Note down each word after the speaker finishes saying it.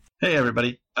Hey,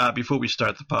 everybody. Before we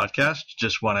start the podcast,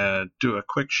 just want to do a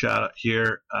quick shout out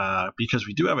here because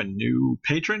we do have a new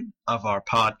patron of our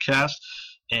podcast.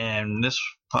 And this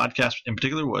podcast in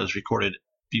particular was recorded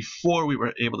before we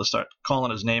were able to start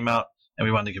calling his name out. And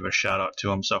we wanted to give a shout out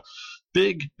to him. So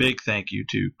big thank you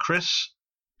to Chris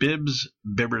Bibbs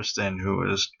Bibberston, who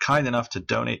was kind enough to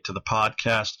donate to the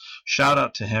podcast. Shout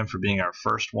out to him for being our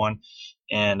first one.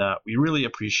 And we really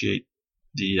appreciate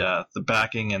the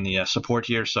backing and the support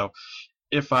here. So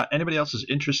if anybody else is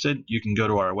interested, you can go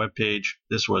to our webpage,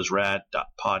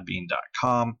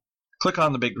 thiswasrad.podbean.com, click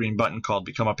on the big green button called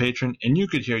Become a Patron, and you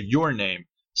could hear your name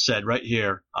said right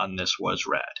here on This Was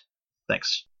Rad.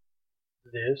 Thanks.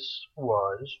 This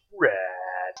was rad.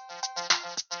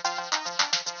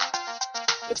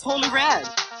 It's totally rad.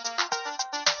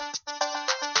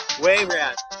 Way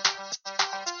rad.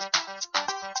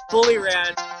 Fully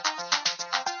rad.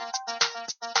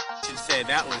 Should say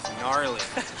that was gnarly.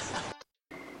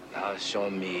 Now show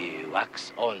me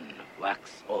wax on,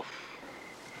 wax off.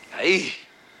 Aye.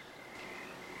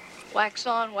 Wax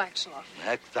on, wax off.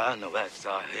 Wax on, wax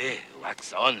off. Hey,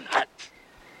 wax on, hot.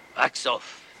 Wax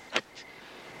off, hot.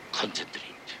 Concentrate.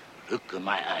 Look at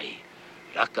my eye.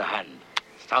 Lock a hand.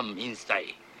 Thumb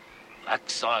inside.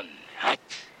 Wax on, hot.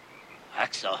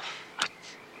 Wax off, hot.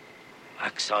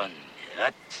 Wax on,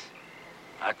 hot.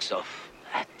 Wax off,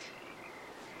 hot.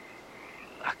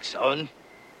 Wax on.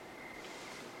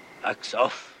 Wax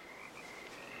off.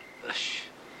 Ush.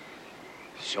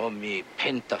 Show me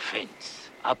penta fence.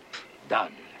 Up,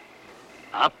 down.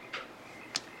 Up,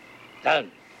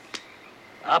 down.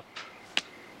 Up,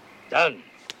 down.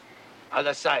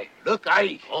 Other side. Look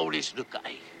eye. Always look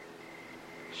eye.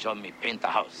 Show me penta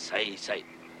house. Side, side.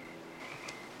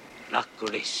 Lock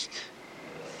wrist.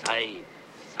 Side,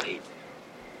 side.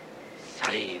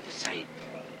 Side, side.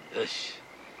 Ush.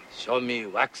 Show me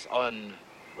wax on,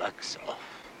 wax off.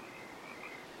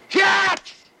 That!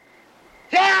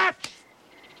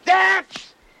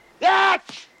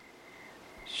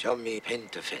 Show me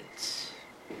pentafence.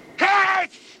 That!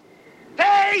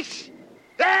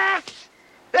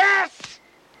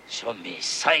 Show me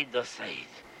side to side.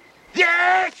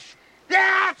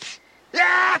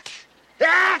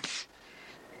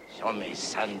 Show me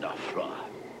sand or floor.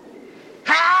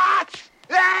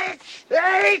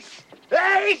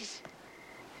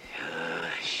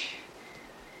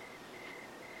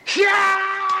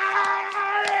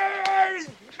 Yes.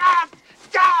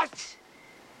 Yes!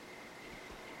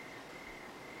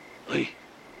 Oi.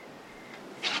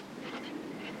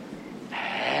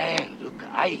 Hey, look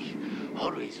eye.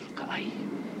 Always look eye.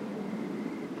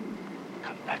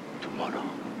 Come back tomorrow.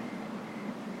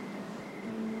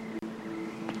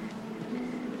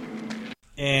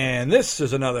 And this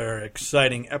is another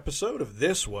exciting episode of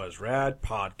This Was Rad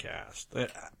Podcast. A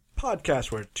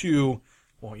podcast where two,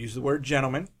 won't use the word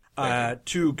gentlemen,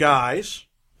 two guys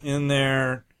in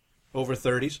their over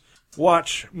 30s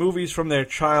watch movies from their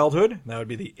childhood, that would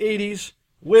be the 80s,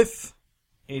 with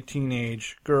a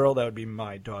teenage girl, that would be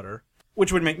my daughter,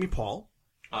 which would make me Paul.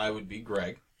 I would be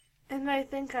Greg. And I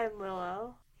think I'm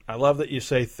Willow. I love that you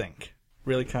say think.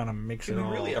 Really kind of makes Can it we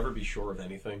all... really ever be sure of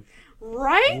anything?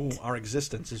 Right? Ooh, our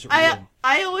existence is real.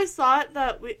 I always thought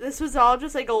that this was all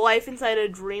just like a life inside a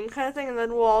dream kind of thing, and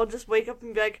then we'll all just wake up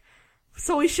and be like,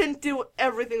 so we shouldn't do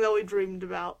everything that we dreamed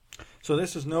about. So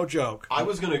this is no joke. I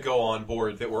was going to go on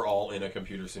board that we're all in a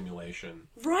computer simulation.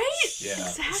 Right? Yeah.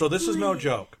 Exactly. So this is no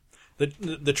joke.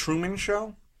 The Truman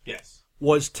Show Yes.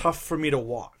 was tough for me to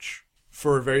watch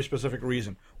for a very specific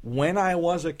reason. When I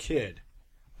was a kid,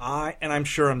 and I'm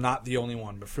sure I'm not the only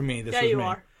one, but for me, this Yeah, was you me.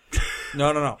 are.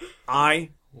 No.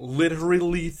 I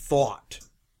literally thought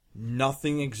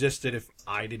nothing existed if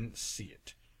I didn't see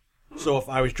it. So if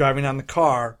I was driving down the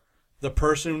car, the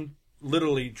person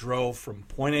literally drove from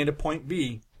point A to point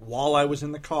B while I was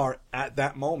in the car at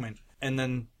that moment, and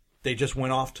then they just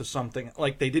went off to something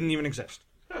like they didn't even exist.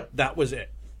 That was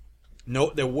it.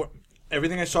 No,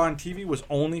 everything I saw on TV was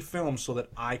only filmed so that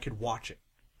I could watch it.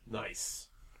 Nice.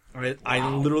 I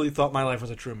literally thought my life was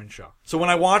a Truman Show. So when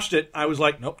I watched it, I was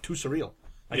like, nope, too surreal.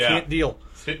 I can't deal.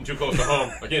 It's hitting too close to home.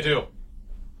 I can't do.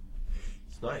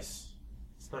 It's nice.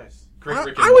 It's nice. Great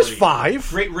Rick and I was Morty. 5.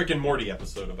 Great Rick and Morty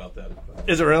episode about that.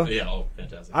 Is it really? Yeah, oh,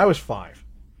 fantastic. I was 5.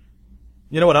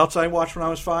 You know what else I watched when I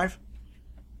was 5?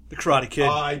 The Karate Kid.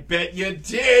 I bet you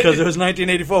did. Because it was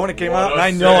 1984 when it came out, and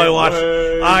I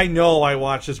know I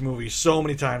watched this movie so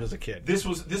many times as a kid. This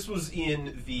was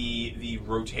in the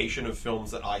rotation of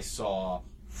films that I saw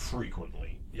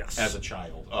frequently. Yes. As a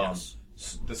child. Yes.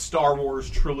 The Star Wars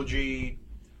trilogy,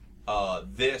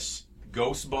 this,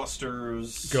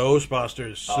 Ghostbusters.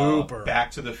 Ghostbusters, super.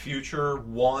 Back to the Future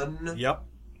 1. Yep.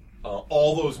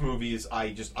 All those movies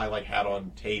I like had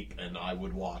on tape and I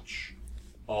would watch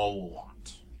a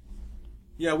lot.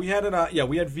 Yeah, we had it.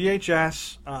 We had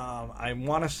VHS. I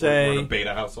want to We're say in a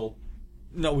beta household.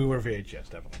 no, we were VHS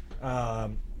definitely.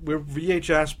 We're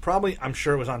VHS. Probably, I'm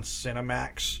sure it was on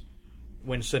Cinemax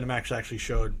when Cinemax actually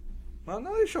showed. Well,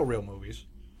 no, they show real movies.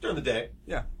 During the day.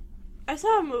 Yeah. I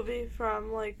saw a movie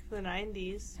from like the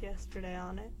 90s yesterday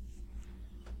on it.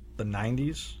 The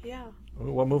 90s? Yeah.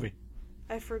 What movie?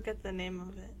 I forget the name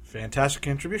of it. Fantastic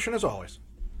contribution as always.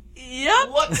 Yep.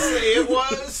 Let's say it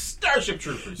was Starship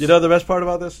Troopers. You know the best part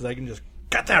about this is I can just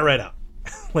cut that right out.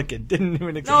 Like it didn't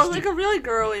even exist. No, it's like a really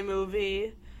girly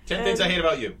movie. 10 Things I Hate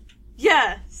About You.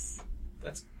 Yes.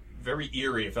 That's very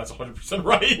eerie if that's 100%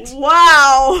 right.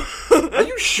 Wow. Are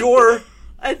you sure?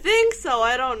 I think so.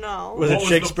 I don't know. Was What it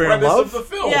Shakespeare in the premise Love? of the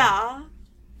film? Yeah.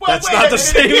 Well, That's wait not a the minute,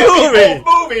 same it can't be movie.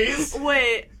 both movies.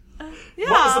 Wait. Yeah.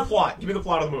 What was the plot? Give me the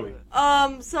plot of the movie.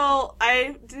 So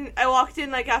I walked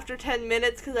in like after 10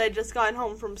 minutes because I had just gotten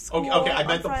home from school. Okay, I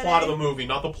meant the on plot of Friday. the movie,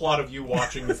 not the plot of you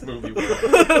watching this movie.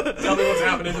 Tell me what's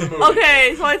happening in the movie.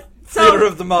 Okay, Theater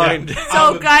of the mind. Yeah.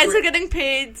 So guys are getting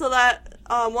paid so that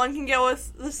one can get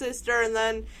with the sister, and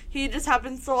then he just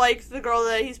happens to like the girl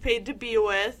that he's paid to be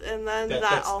with, and then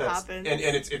that all happens. And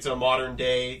it's a modern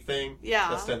day thing. Yeah.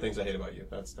 That's 10 Things I Hate About You.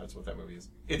 That's what that movie is.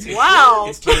 It's Wow.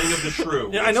 It's Taming of the Shrew.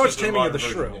 Yeah, I know it's just a Taming of the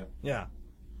modern Shrew. version, Yeah.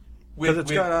 With 'Cause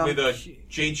it's got,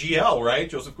 JGL, right?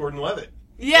 Joseph Gordon-Levitt.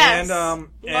 Yes. And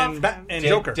Love him.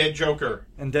 Joker. Dead Joker.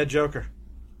 And Dead Joker.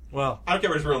 Well, I don't care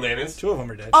what his real name is. two of them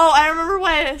are dead. Oh, I remember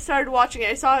when I started watching it.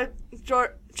 I saw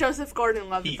Joseph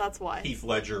Gordon-Levitt. That's why. Heath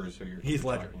Ledger is who you're Heath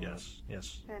Ledger. talking about.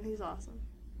 Yes. And he's awesome.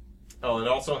 Oh, and it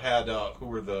also had who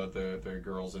were the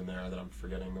girls in there that I'm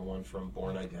forgetting? The one from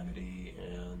Bourne Identity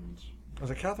and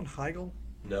Was it Katherine Heigl?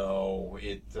 no,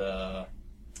 it.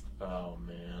 Oh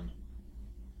man,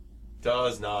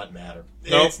 does not matter.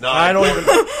 Nope, It's not. I don't even.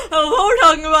 Oh, we're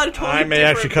talking about a totally I may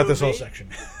different actually cut this whole movie. section.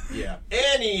 Yeah.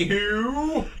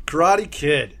 Anywho, Karate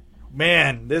Kid.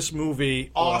 Man, this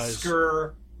movie was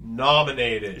Oscar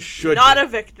nominated. should Not be. a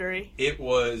victory. It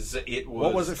was.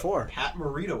 What was it for? Pat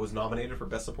Morita was nominated for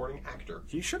Best Supporting Actor.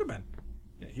 He should have been.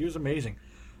 Yeah, he was amazing.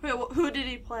 Wait, who did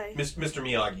he play? Mr.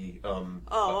 Miyagi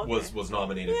Oh, okay. was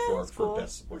nominated Yeah, for, that's for cool.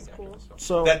 Best Supporting That's Actor. cool.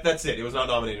 So That's it. It was not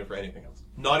nominated for anything else.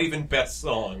 Not even Best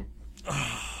Song.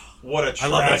 What a I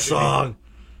tragedy. love that song.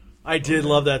 I did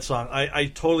love that song. I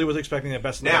totally was expecting the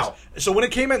best. Now- so when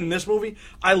it came out in this movie,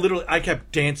 I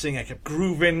kept dancing, I kept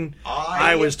grooving.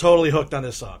 I I was totally hooked on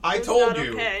this song. I It's told not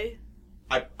you. Okay.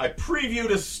 I previewed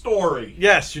a story.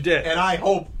 Yes, you did. And I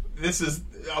hope this is...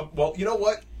 well, you know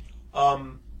what?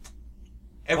 Hold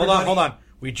Everybody, on.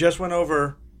 We just went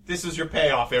over This is your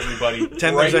payoff, everybody.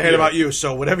 10 Right Things I Hate here. About You,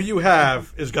 so whatever you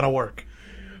have is going to work.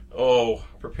 Oh,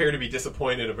 prepare to be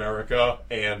disappointed, America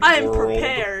and I am world.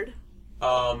 prepared.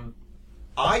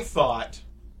 I thought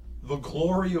The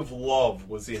Glory of Love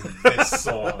was in this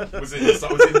song. was in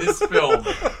this film.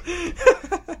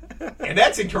 And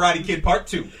that's in Karate Kid Part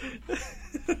 2.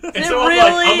 And so I'm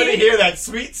like, I'm going to hear that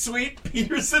sweet, sweet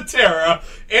Peter Cetera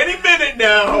any minute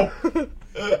now.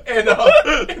 And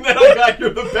then I got You're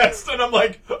the Best, and I'm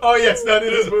like, oh yeah, it's not in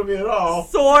this movie at all.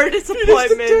 Sore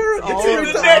disappointment. It's all in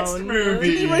the around. next movie.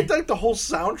 Did he write like the whole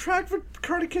soundtrack for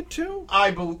Karate Kid 2?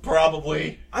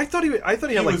 Probably. I thought he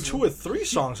had like was- 2 or 3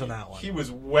 songs on that one. He was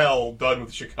well done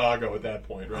with Chicago at that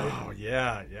point, right? Oh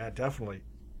yeah, definitely.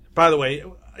 By the way,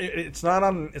 it's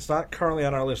not currently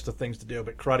on our list of things to do,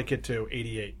 but Karate Kid 2,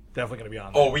 88, definitely going to be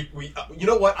on there. Oh, we you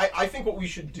know what? I think what we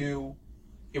should do,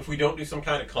 if we don't do some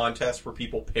kind of contest where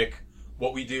people pick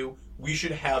what we do, we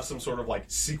should have some sort of like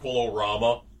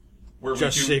sequel-orama where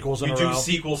Just we sequels in we a do row.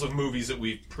 sequels of movies that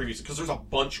we've previously, because there's a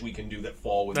bunch we can do that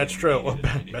fall within. That's true. 80 to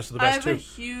 90. Best of the I best have a too.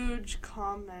 huge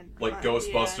comment. Like at the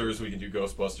Ghostbusters, end. we can do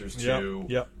Ghostbusters 2.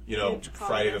 Yep. You know, Huge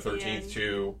Friday the comment at the 13th end.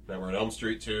 2. Nightmare on Elm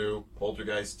Street 2.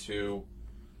 Poltergeist 2.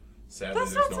 Sadly, That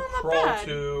there's sounds no not Crawl bad.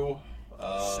 2.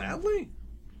 Sadly?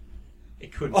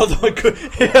 It could. Although it could,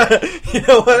 you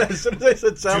know what? As soon as I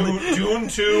said sadly, Dune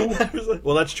 2. I was like,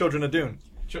 well, that's Children of Dune.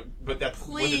 But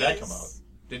when did that come out? Please.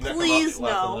 Didn't that Please come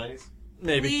out no. in the 90s?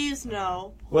 Maybe. Please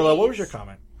no. Well, what was Please. your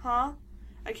comment? Huh?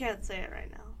 I can't say it right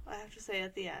now. I have to say it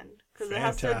at the end because it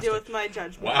has to Fantastic. do with my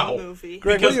judgment Wow. of the movie.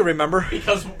 Greg, what Because- do you remember?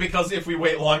 Because if we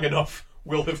wait long enough,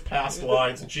 we'll have passed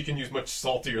lines, and she can use much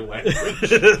saltier language.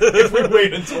 If we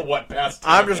wait until past.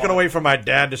 I'm just going to wait for my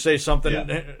dad to say something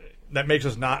Yeah. that makes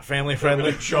us not family I'm friendly,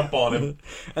 going to jump on him.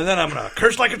 and then I'm going to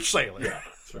curse like a sailor.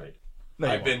 That's right. No,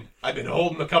 you I've been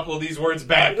holding a couple of these words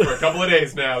back for a couple of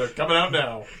days now. They're coming out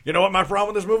now. You know what my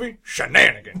problem with this movie?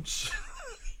 Shenanigans.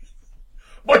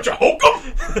 Bunch of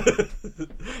hokum.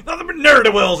 Nothing but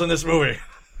ne'er-do-wells in this movie.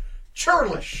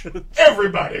 Churlish.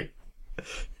 Everybody.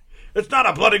 It's not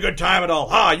a bloody good time at all.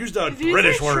 I used a Did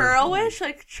British you say word. churro-ish?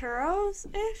 Like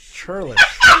churros-ish? Churlish.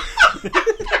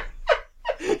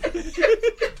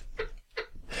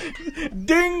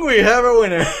 Ding, we have a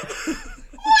winner.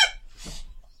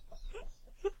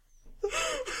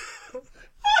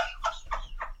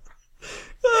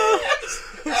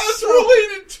 As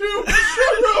related to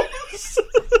churros.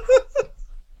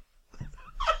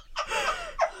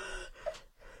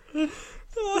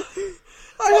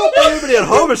 I hope everybody at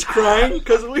home is crying,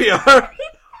 because we are.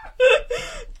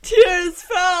 Tears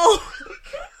fell.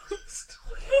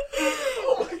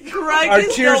 Oh my God. Greg Our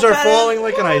is tears no are better- falling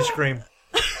like an ice cream.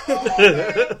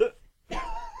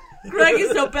 Greg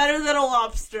is no better than a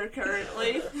lobster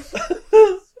currently.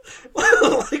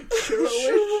 Like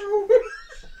churro.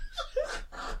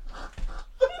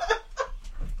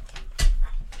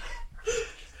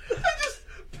 I just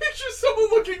picture someone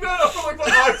looking that up in like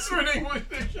the Oxford English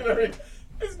Dictionary.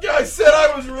 This guy said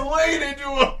I was related to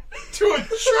a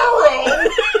churro.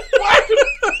 What?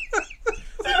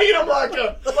 You mean I'm like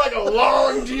a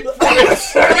long, deep fried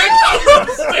steak? I don't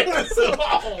understand this at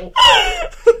all.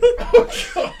 Oh,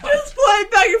 God. Just play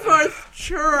back and forth.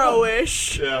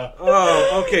 Churro-ish. Yeah.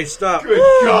 Oh, okay, stop. Good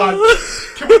God.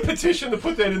 Can we petition to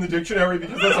put that in the dictionary?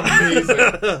 Because that's amazing.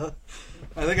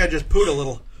 I think I just pooed a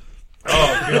little.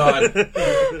 Oh, God.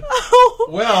 Oh,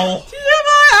 Well,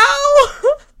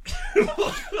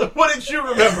 TMI. what did you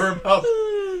remember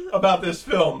about this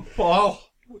film, Paul?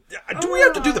 Do we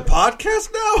have to do the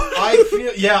podcast now? I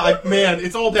feel, man,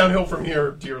 it's all downhill from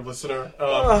here, dear listener.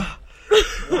 Wow.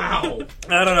 I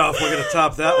don't know if we're going to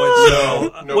top that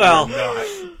one. No, well, we're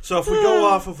not. so if we go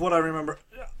off of what I remember,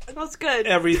 That's good.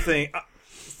 everything,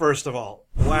 first of all,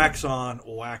 wax on,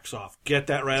 wax off. Get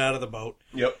that right out of the boat.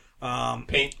 Yep.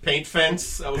 Paint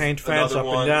fence. That was Paint fence another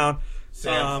up one. and down.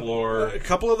 Sand floor. A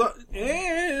couple of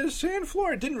the sand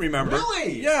floor. I didn't remember.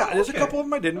 Really? Yeah, Oh, there's a okay. couple of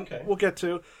them I didn't. Okay. We'll get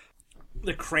to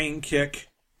the crane kick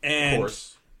Of and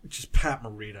course. just Pat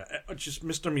Morita, just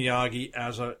Mr. Miyagi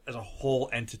as a whole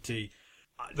entity.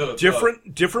 The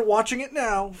Different watching it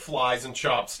now. flies and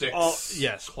chopsticks. Oh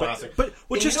yes, Classic. But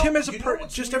And just you know- him as a you know person,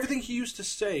 what's just weird? everything he used to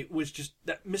say was just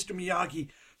that Mr. Miyagi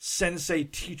sensei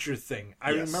teacher thing.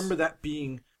 I Yes. remember that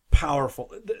being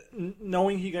powerful.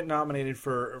 Knowing he got nominated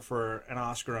for an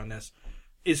Oscar on this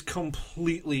is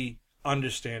completely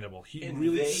understandable. He And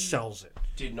really they sells it.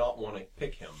 Did not want to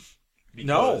pick him.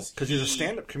 No, because he's a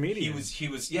stand-up comedian. He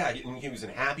was and he was in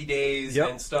Happy Days Yep.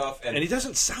 and stuff. and he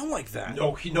doesn't sound like that.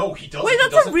 No, he doesn't. Wait, he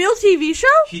that's a doesn't, real TV show?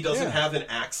 He doesn't Yeah. have an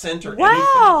accent or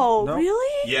Wow, No.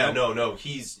 really? anything. Yeah, no.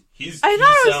 He's. I thought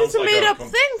it was sounds just a like made-up com-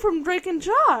 thing from Drake and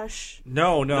Josh.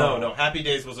 No. No. Happy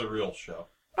Days was a real show.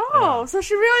 Oh, so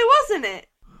she really wasn't it.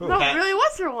 No, Pat- it really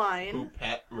was her Who line.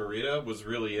 Pat Morita was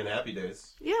really in Happy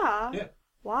Days. Yeah. Yeah.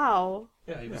 Wow.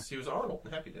 Yeah, he was Arnold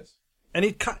in Happy Days. And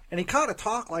he kind of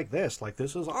talked like this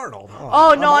is Arnold. Oh, no,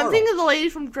 I'm Arnold. thinking of the lady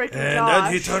from Drake and And Josh.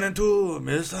 then he turned into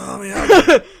Mr.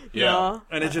 Miyagi. Yeah. No.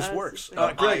 And it just That's- works.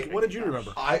 No, Greg, what did you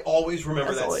remember? I always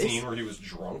remember As that always. scene where he was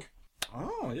drunk.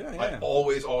 Oh, yeah. I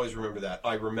always remember that.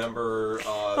 I remember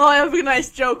Oh, I have a nice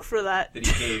joke for that. that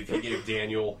he gave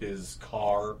Daniel his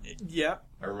car. Yeah.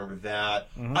 I remember that.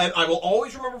 Mm-hmm. I will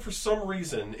always remember for some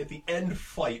reason at the end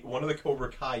fight, one of the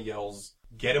Cobra Kai yells,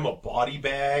 "Get him a body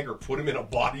bag" or "Put him in a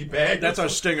body bag." That's our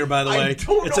stinger, by the I way.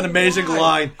 don't It's know an amazing why.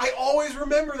 line. I always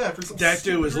remember that for some That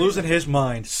dude was stupid losing his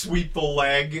mind. sweep the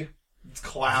leg. It's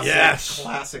classic, Yes.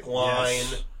 classic line.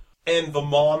 Yes. And the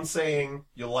mom saying,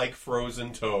 "You like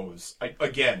frozen toes."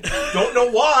 Again, don't know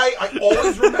why. I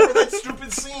always remember that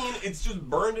stupid scene. It's just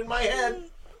burned in my head.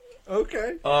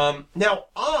 Okay. Now,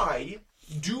 I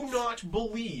do not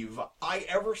believe I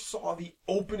ever saw the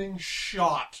opening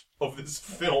shot of this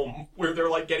film where they're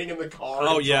like getting in the car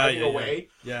and driving away.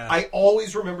 Yeah. I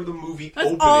always remember the movie That's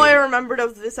opening all I remembered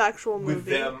of this actual movie. with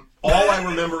them. All I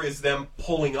remember is them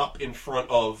pulling up in front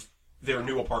of their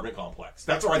new apartment complex.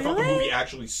 That's where I thought the Really? movie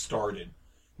actually started.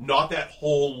 Not that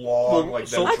whole long, like, them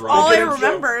so- That's driving. all I We'll get into-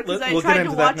 remember because I we'll get tried to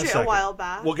into that watch in a it a second. while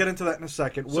back. We'll get into that in a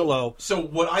second. Willow. So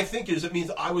what I think is it means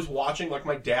I was watching, like,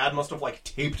 my dad must have, like,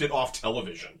 taped it off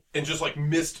television and just, like,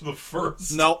 missed the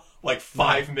first, No. like,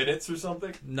 5 minutes or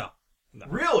something. No.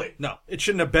 Really? No. It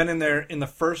shouldn't have been in there in the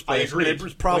first I place. agree. It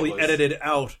was probably Pointless. edited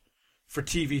out for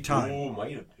TV time. Ooh,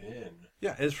 might have been.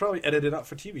 Yeah, it's probably edited out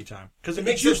for TV time. Because It it's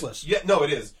makes useless. sense. Yeah, no,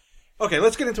 it is. Okay,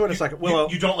 let's get into it in a second. Willow.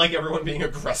 You don't like everyone being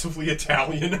aggressively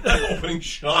Italian in that opening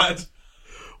shot?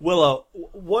 Willow,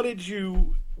 what did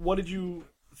you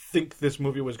think this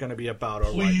movie was going to be about?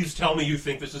 Or Please tell me you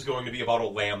think this is going to be about a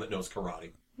lamb that knows karate.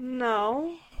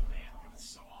 No.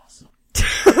 That's so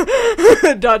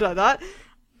awesome. Dot.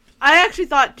 I actually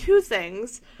thought two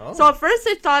things. Oh. So at first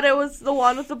I thought it was the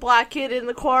one with the black kid in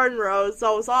the cornrows.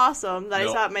 That was awesome. That I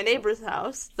Nope. saw at my neighbor's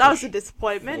house. That was a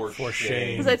disappointment. For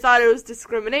shame. Because I thought it was a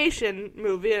discrimination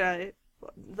movie, and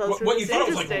What you thought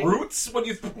it was like Roots?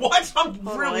 What? I'm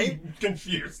really Totally.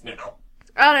 confused now.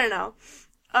 I don't know.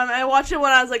 I watched it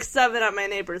when I was like 7 at my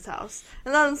neighbor's house.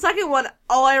 And then the second one,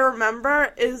 all I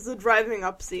remember is the driving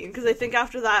up scene. Because I think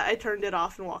after that, I turned it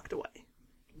off and walked away.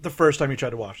 The first time you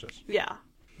tried to watch this. Yeah.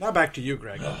 Now back to you,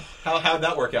 Greg. How'd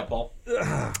that work out, Paul?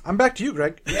 I'm back to you,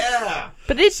 Greg. Yeah.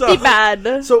 But it's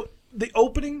bad. So the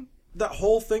opening, that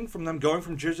whole thing from them going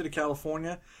from Jersey to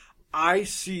California, I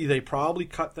see they probably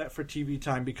cut that for TV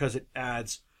time because it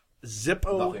adds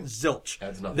Nothing. zilch.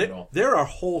 Adds nothing at all. There are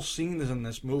whole scenes in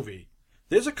this movie.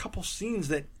 There's a couple scenes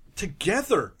that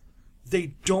together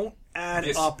they don't add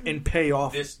up and pay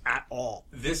off at all.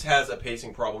 This has a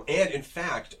pacing problem. And in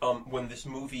fact, when this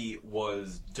movie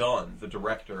was done, the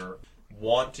director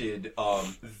wanted,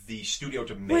 the studio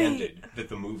demanded that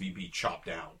the movie be chopped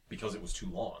down because it was too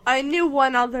long. I knew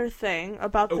one other thing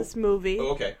about this movie. Oh,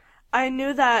 okay. I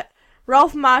knew that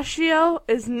Ralph Macchio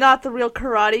is not the real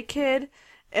Karate Kid,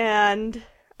 and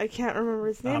I can't remember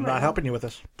his name. I'm not helping you with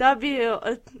this.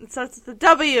 It starts with the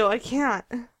W. I can't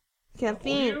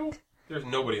think. There's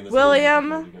nobody in this William.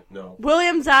 movie. No.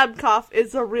 William Zabkoff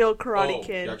is the real Karate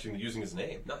Kid. You're actually using his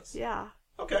name. Nice. Yeah.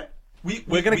 Okay.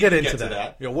 We're going to get into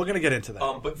that. Yeah, we're going to get into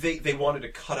that. But they wanted to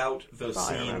cut out the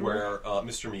scene where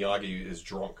Mr. Miyagi is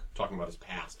drunk, talking about his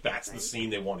past. That's the scene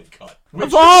they wanted cut.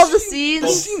 Of all the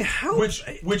scenes,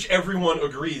 which everyone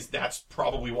agrees that's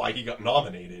probably why he got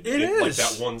nominated. It is. Like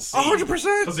that one scene.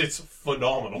 100%. Because it's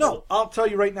phenomenal. No, I'll tell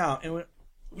you right now. Jump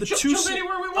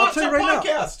anywhere we want. It's our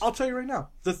podcast. I'll tell you right now.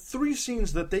 The 3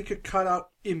 scenes that they could cut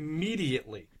out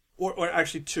immediately, or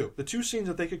actually 2. The 2 scenes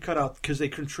that they could cut out because they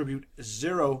contribute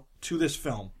 0 to this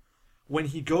film. When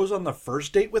he goes on the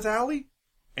first date with Allie,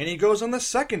 and he goes on the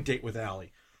second date with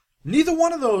Allie. Neither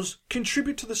one of those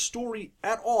contribute to the story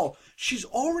at all. She's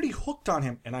already hooked on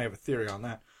him, and I have a theory on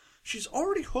that. She's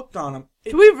already hooked on him.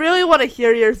 Do we really want to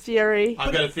hear your theory?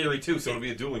 I've got a theory too, so it'll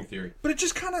be a dueling theory. But it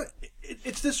just kind of,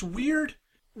 it's this weird,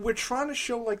 we're trying to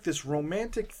show like this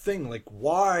romantic thing, like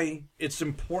why it's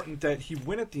important that he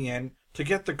win at the end to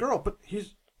get the girl, but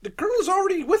the girl is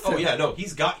already with him. Oh yeah, no, he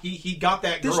got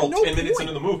that There's girl no 10 minutes point.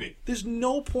 into the movie. There's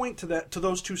no point to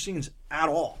those 2 scenes at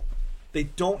all. They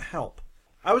don't help.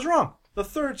 I was wrong. The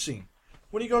third scene,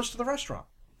 when he goes to the restaurant,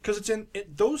 because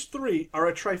those 3 are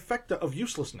a trifecta of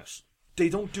uselessness. They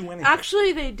don't do anything.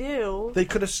 Actually, they do. They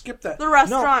could have skipped that. The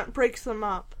restaurant breaks them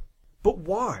up. But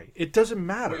why? It doesn't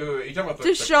matter. Wait, you talking about To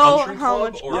the show country how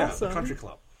club much or awesome. The country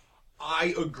club.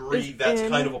 I agree. Is That's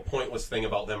in kind of a pointless thing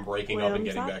about them breaking up and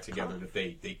William getting back Zabka. together that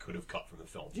they could have cut from the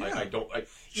film. Yeah. I don't.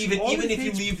 She Even already if you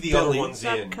hates leave the Billy. other ones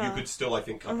in, Zabka. you could still, I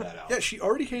think, cut that out. Yeah, she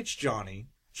already hates Johnny.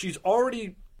 She's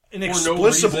already For no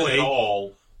inexplicably reason at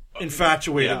all.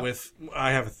 infatuated Yeah. with.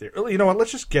 I have a theory. You know what?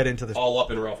 Let's just get into this. All up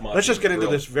in Ralph Macchio's Let's just get into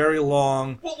grill. this very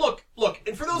long. Well, look,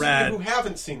 and for those Rad. of you who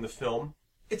haven't seen the film,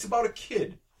 it's about a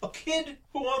kid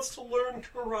who wants to learn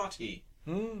karate.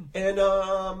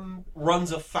 And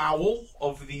runs afoul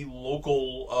of the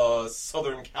local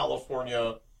Southern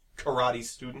California karate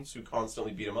students who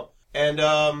constantly beat him up. And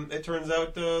it turns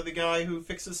out the guy who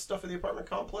fixes stuff at the apartment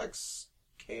complex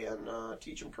can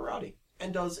teach him karate,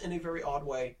 and does in a very odd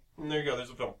way. And there you go, there's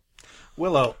a film.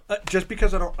 Willow, just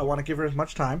because I want to give her as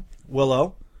much time.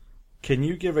 Willow, can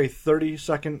you give a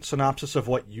 30-second synopsis of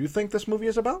what you think this movie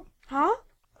is about? Huh?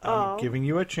 I'm giving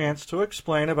you a chance to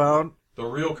explain about The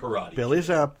real karate. Billy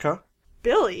Zabka.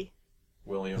 Billy.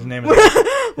 William. His name is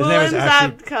William actually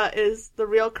Zabka is the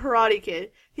real Karate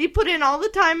Kid. He put in all the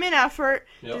time and effort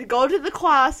to go to the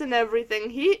class and everything.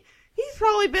 He's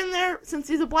probably been there since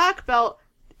he's a black belt,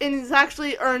 and he's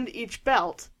actually earned each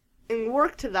belt and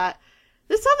worked to that.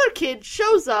 This other kid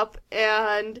shows up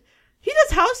and he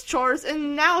does house chores,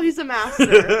 and now he's a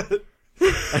master.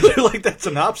 I do like that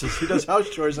synopsis. He does house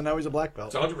chores and now he's a black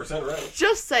belt. It's 100% right.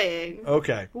 Just saying.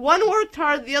 Okay. One worked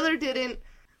hard, the other didn't.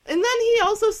 And then he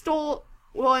also stole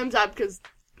William Zabka's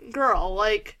girl.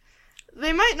 Like,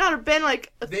 they might not have been,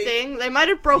 like, a thing. They might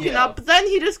have broken up. But then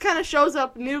he just kind of shows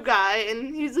up, new guy,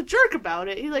 and he's a jerk about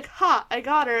it. He's like, ha, I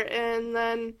got her. And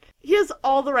then he has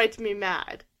all the right to be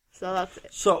mad. So that's it.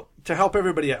 So, to help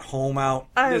everybody at home out,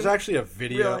 there's actually a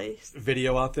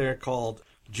video out there called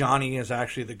Johnny is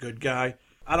Actually the Good Guy.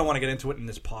 I don't want to get into it in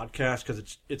this podcast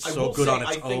because it's so good on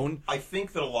its own. I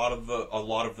think that a lot of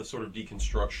the sort of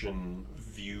deconstruction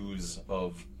views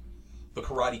of the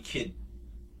Karate Kid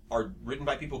are written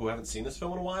by people who haven't seen this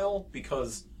film in a while,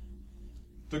 because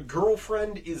the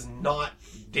girlfriend is not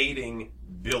dating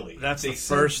Billy. That's they the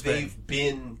said first thing. They've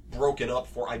been broken up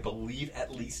for, I believe,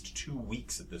 at least 2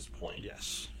 weeks at this point.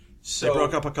 Yes. So They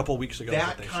broke up a couple weeks ago.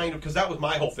 that kind of, because that was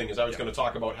my whole thing, is I was going to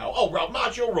talk about how, Ralph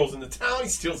Macchio rolls into town, he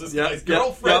steals this guy's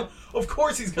girlfriend. Of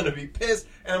course he's going to be pissed.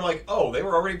 And I'm like, oh, they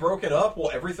were already broken up? Well,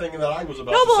 everything that I was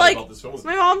about to say about this film was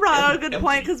my mom brought out a good empty.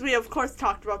 point, because we, of course,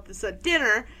 talked about this at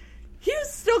dinner. He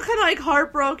was still kind of, like,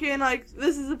 heartbroken, like,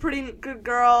 this is a pretty good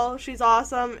girl, she's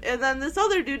awesome. And then this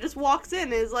other dude just walks in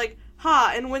and is like,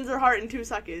 ha, and wins her heart in 2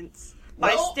 seconds.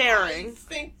 By staring. I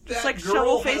think Just that like girl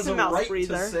shovel face has and a mouth right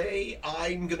breather. to say,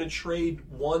 I'm going to trade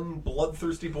one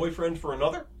bloodthirsty boyfriend for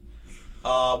another,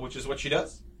 which is what she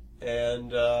does.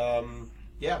 And,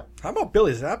 yeah. How about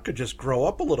Billy Zap could just grow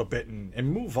up a little bit and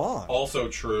move on? Also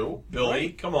true. Billy,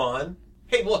 come on.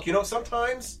 Hey, look,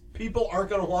 sometimes people aren't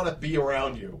going to want to be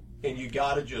around you, and you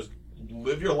got to just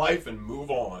live your life and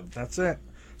move on. That's it.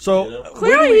 So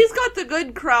clearly he's got the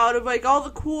good crowd of like all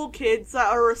the cool kids that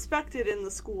are respected in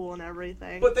the school and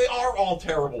everything. But they are all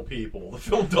terrible people. The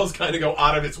film does kind of go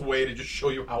out of its way to just show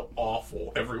you how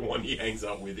awful everyone he hangs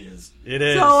out with is. It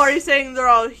is. So are you saying they're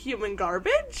all human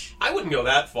garbage? I wouldn't go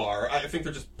that far. I think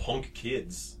they're just punk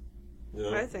kids.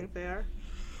 I think they are.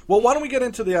 Well, why don't we get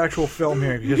into the actual film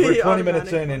here? Because we're 20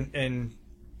 minutes in, and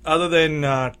other than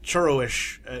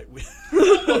churro-ish...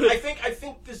 Look, I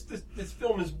think this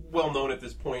film is well known at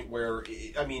this point where,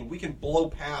 I mean, we can blow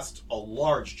past a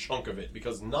large chunk of it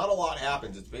because not a lot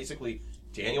happens. It's basically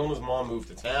Daniel and his mom move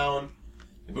to town,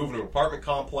 they move into an apartment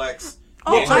complex,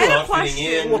 Daniel's I had a not fitting question.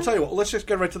 in. We'll tell you what, let's just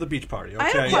get right to the beach party, okay? I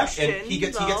have a question, and he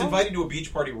gets though. invited to a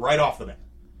beach party right off the bat.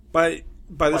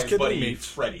 By this his kid buddy that he meets.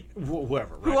 Freddie.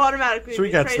 Whoever, right? Who automatically So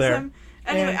he gets betrays there. him.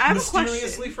 Anyway, I have a Mysteriously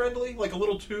question. friendly? Like a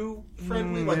little too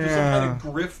friendly? Like there's some kind of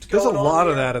grift There's going a on lot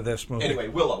of here? that in this movie. Anyway,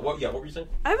 Willow, what were you saying?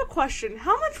 I have a question.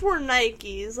 How much were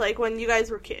Nikes like when you guys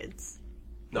were kids?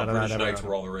 No, I don't know, British I never Knights know.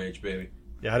 were all the rage, baby.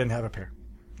 Yeah, I didn't have a pair.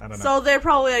 I don't know. So they're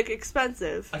probably like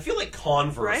expensive. I feel like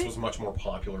Converse Right? was much more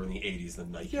popular in the 80s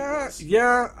than Nike yeah, was.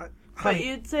 yeah. But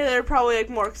you'd say they're probably like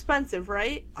more expensive,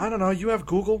 right? I don't know. You have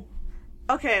Google?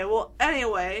 Okay, well,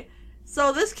 anyway.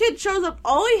 So this kid shows up.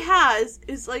 All he has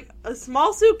is like a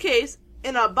small suitcase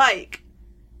and a bike.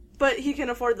 But he can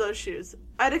afford those shoes.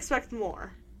 I'd expect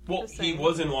more. Well, Just he saying.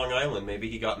 was in Long Island. Maybe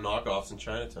he got knockoffs in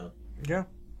Chinatown. Yeah.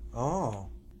 Oh.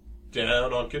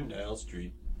 Down on Canal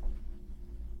Street.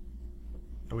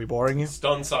 Are we boring you?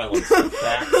 Stunned silence.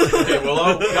 Facts. Okay,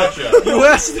 Willow, gotcha. You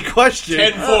asked the question.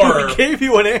 10-4. We gave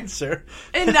you an answer.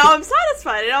 And now I'm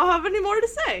satisfied. I don't have any more to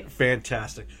say.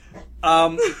 Fantastic.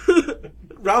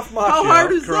 Ralph Macchio, How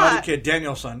hard is Karate that? Kid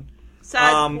Danielson,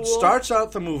 Sad fool. starts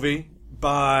out the movie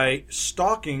by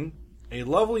stalking a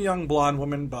lovely young blonde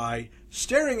woman by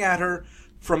staring at her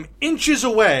from inches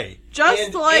away. Just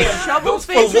And- like and shovel those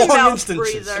face for and long mouth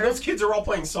instances. And breather. those kids are all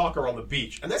playing soccer on the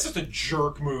beach. And that's just a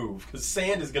jerk move, because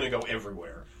sand is going to go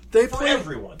everywhere. They For play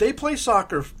everyone. They play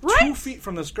soccer 2 Right? feet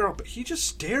from this girl, but he just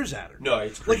stares at her. No,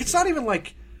 it's Like crazy. it's not even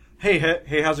like, hey,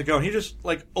 how's it going? He just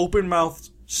like open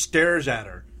mouthed stares at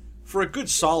her for a good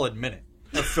solid minute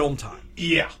of film time.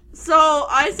 Yeah. So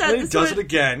I said Then he this does would, it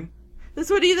again. this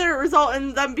would either result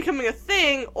in them becoming a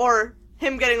thing or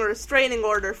him getting a restraining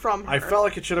order from her. I felt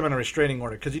like it should have been a restraining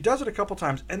order because he does it a couple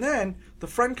times, and then the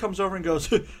friend comes over and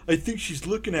goes, "I think she's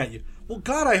looking at you." Well,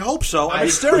 God, I hope so. I've been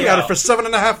staring at her for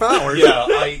 7.5 hours. Yeah,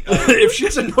 If she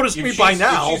hasn't noticed me by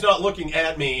now, If she's not looking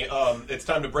at me, it's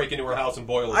time to break into her house and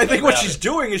boil her. I think what rabbit. she's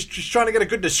doing is just trying to get a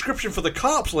good description for the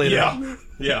cops later. Yeah.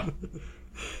 Yeah.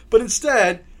 But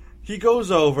instead, he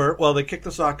goes over. Well, they kick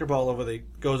the soccer ball over. They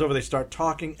goes over. They start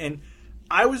talking, and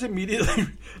I was immediately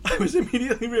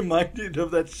reminded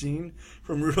of that scene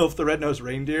from Rudolph the Red-Nosed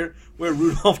Reindeer, where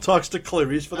Rudolph talks to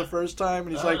Clarice for the first time,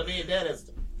 and he's like, be a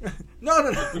dentist.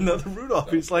 "No, the Rudolph."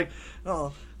 He's like,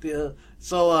 "Oh, do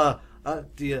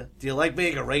you like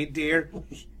being a reindeer?"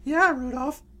 "Yeah,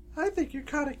 Rudolph. I think you're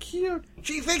kind of cute."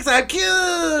 "She thinks I'm cute."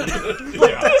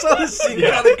 That's how the scene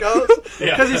kind of goes.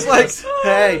 Yeah. Because he's like,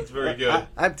 "Hey, It's very good.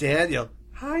 I'm Daniel."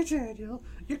 "Hi, Daniel.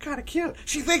 You're kind of cute."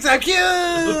 "She thinks I'm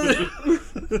cute."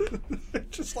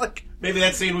 Just like, Maybe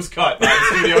that scene was cut by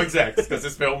the studio execs because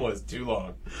this film was too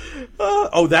long.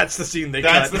 oh, that's the scene they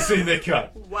That's cut. the scene they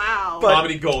cut. Wow.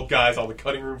 Comedy gold guys on the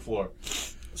cutting room floor.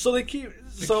 So they keep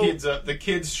The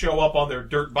kids show up on their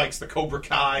dirt bikes, the Cobra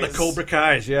Kais. the Cobra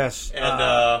Kais, yes,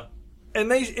 And and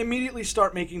they immediately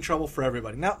start making trouble for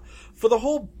everybody. Now, for the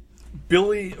whole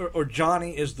Billy or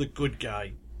Johnny is the good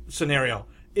guy scenario,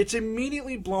 it's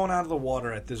immediately blown out of the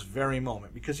water at this very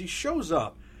moment because he shows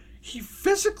up, he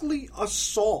physically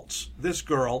assaults this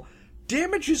girl,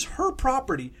 damages her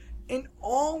property, and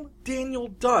all Daniel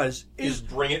does is is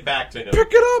bring it back to him. pick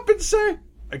it up and say,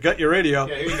 I got your radio.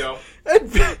 Yeah, here you go.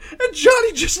 And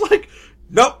Johnny just like,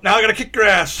 nope, now I gotta kick your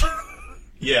ass.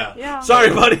 Yeah. Yeah. Sorry,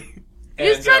 buddy. He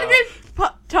was And, trying to be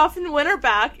tough and win her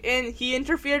back, and he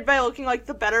interfered by looking like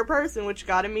the better person, which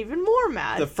got him even more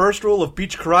mad. The first rule of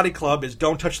Beach Karate Club is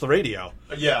don't touch the radio.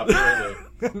 Yeah, apparently.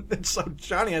 And so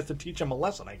Johnny has to teach him a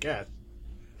lesson, I guess.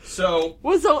 So,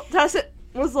 Was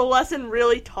the lesson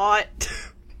really taught?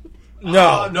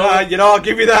 No, I'll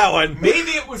give you that one.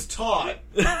 maybe it was taught,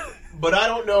 but I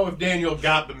don't know if Daniel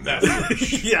got the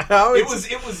message. Yeah,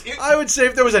 I would say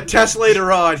if there was a test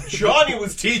later on. Johnny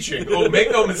was teaching. Oh, make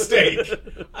no mistake.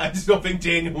 I just don't think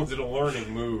Daniel was in a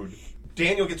learning mood.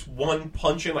 Daniel gets one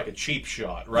punch in like a cheap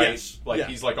shot, right? Yes. Like Yeah.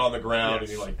 he's like on the ground Yes.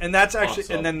 and he like. And that's actually, pops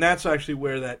up. and then that's actually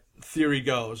where that theory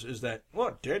goes: is that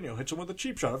Daniel hits him with a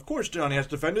cheap shot. Of course, Johnny has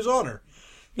to defend his honor.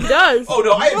 He does. Oh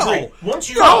no, I agree. No.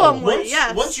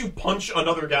 Once you punch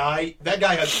another guy, that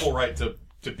guy has full right to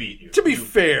beat you. To be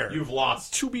fair, you've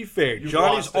lost. To be fair, You've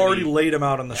Johnny's lost already any laid him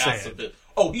out on the ass sand. of it.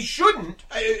 Oh, he shouldn't.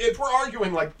 If we're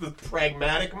arguing like the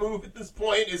pragmatic move at this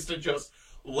point is to just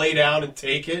lay down and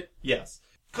take it, yes.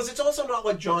 Because it's also not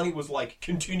like Johnny was like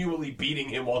continually beating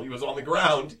him while he was on the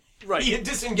ground. Right. He had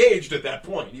disengaged at that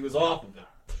point. He was off of it.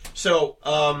 So,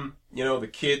 the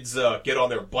kids get on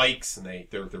their bikes and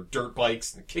they're dirt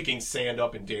bikes and they're kicking sand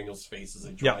up in Daniel's face as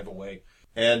they drive away.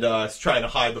 And he's trying to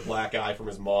hide the black eye from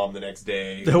his mom the next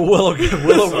day. Willow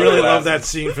really loved that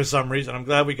scene for some reason. I'm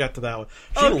glad we got to that one.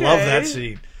 She Okay. loved that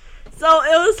scene. So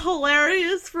it was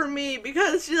hilarious for me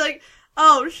because she's like,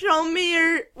 "Oh, show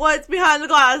me what's behind the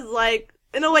glasses," like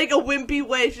in a wimpy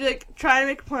way. She's like trying to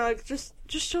make a point, like just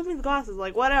show me the glasses,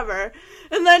 like whatever.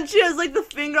 And then she has like the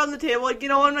finger on the table, like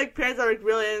when like parents are like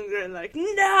really angry and like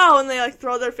no, and they like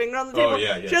throw their finger on the table. Oh,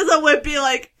 yeah. She has a wimpy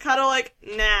like kind of like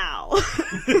now.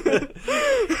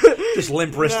 Just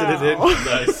limp wristed it in.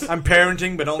 Nice. I'm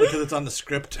parenting, but only because it's on the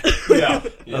script. Yeah.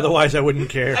 Otherwise, I wouldn't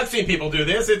care. I've seen people do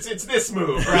this. It's this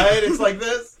move, right? It's like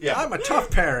this. Yeah. I'm a tough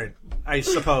parent, I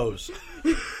suppose.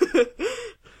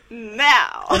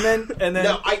 Now. And then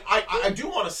Now, I do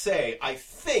want to say, I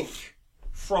think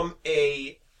from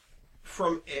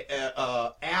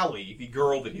Allie, the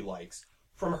girl that he likes,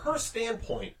 from her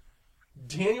standpoint,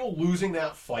 Daniel losing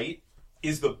that fight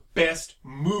is the best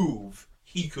move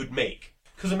he could make.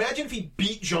 Because imagine if he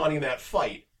beat Johnny in that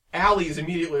fight. Allie is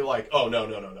immediately like, "Oh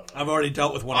no. I've already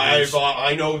dealt with one of these.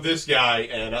 I know this guy,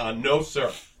 and no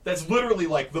sir." That's literally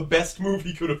like the best move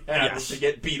he could have had was to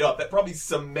get beat up. That probably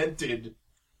cemented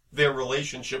their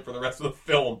relationship for the rest of the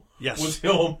film. Yes. Was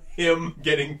him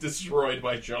getting destroyed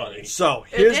by Johnny. So,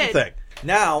 here's the thing.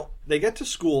 Now, they get to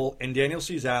school, and Daniel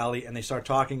sees Allie, and they start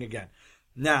talking again.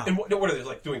 Now... And what are they,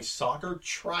 like, doing soccer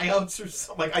tryouts or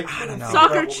something? Like, I don't know.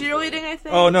 Soccer cheerleading, I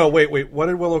think. Oh, no, wait. What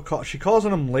did Willow call... She calls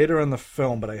on him later in the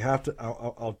film, but I have to...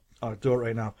 I'll do it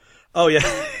right now. Oh, yeah.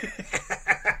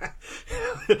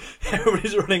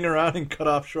 Everybody's running around in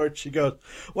cut-off shorts. She goes,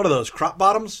 "What are those, crop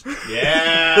bottoms?"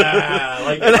 Yeah.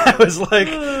 And I was like,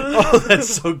 "Oh,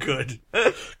 that's so good."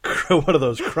 What are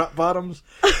those, crop bottoms?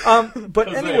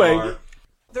 But anyway...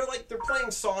 They're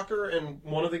playing soccer, and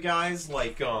one of the guys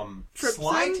Trips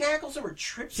slide him? tackles him or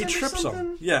trips him. He trips or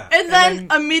something? him. Yeah. And then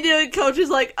immediately coach is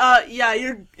like, yeah,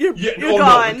 you're No,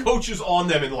 gone." the coach is on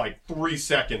them in like 3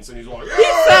 seconds, and he's like, He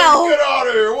fell. Get out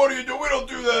of here! What do you do? We don't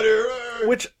do that here."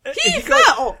 Which He goes,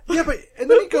 fell. Yeah, but and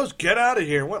then he goes, "Get out of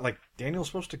here!" What? Like Daniel's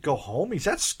supposed to go home? He's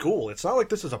at school. It's not like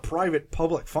this is a private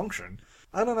public function.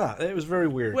 I don't know. It was very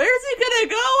weird. Where's he gonna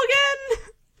go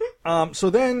again? So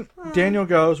then Daniel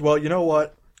goes, "Well, you know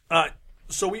what?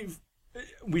 So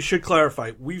we should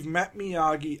clarify. We've met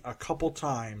Miyagi a couple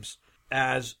times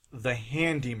as the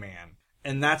handyman,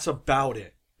 and that's about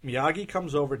it. Miyagi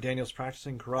comes over. Daniel's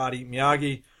practicing karate.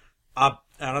 Miyagi, I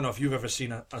don't know if you've ever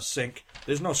seen a sink.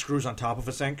 There's no screws on top of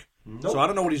a sink, so I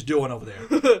don't know what he's doing over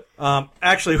there.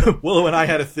 Actually, Willow and I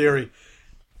had a theory.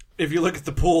 If you look at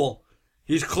the pool,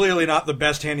 he's clearly not the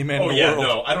best handyman in the world.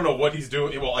 No, I don't know what he's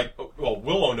doing. Well,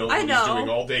 Willow knows what he's doing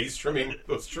all day. He's trimming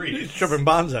those trees. He's trimming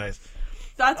bonsais.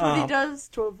 That's what he does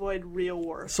to avoid real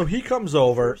work. So he comes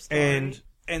over, and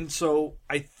so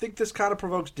I think this kind of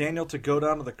provokes Daniel to go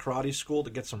down to the karate school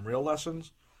to get some real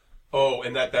lessons. Oh,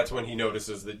 and that's when he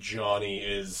notices that Johnny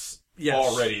is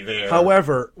already there.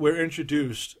 However, we're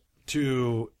introduced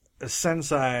to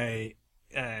Sensei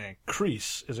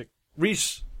Kreese. Is it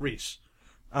Reese?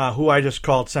 Who I just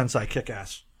called Sensei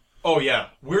Kickass. Oh, yeah.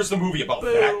 Where's the movie about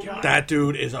that guy? That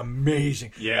dude is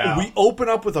amazing. Yeah. We open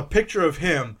up with a picture of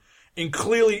him in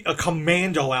clearly a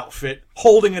commando outfit,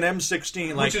 holding an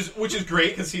M16. Which is great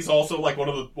because he's also like one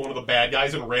of the bad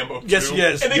guys in Rambo 2. Yes,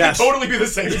 and they yes. could totally be the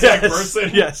same exact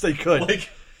person. Yes, they could.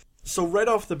 So right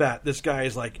off the bat, this guy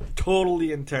is like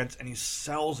totally intense, and he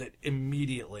sells it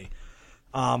immediately.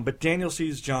 But Daniel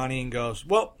sees Johnny and goes,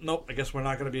 well, nope, I guess we're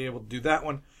not going to be able to do that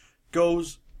one.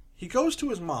 He goes to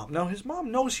his mom. Now, his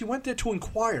mom knows he went there to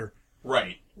inquire.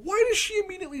 Right. Why does she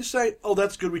immediately say, oh,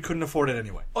 that's good, we couldn't afford it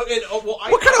anyway? What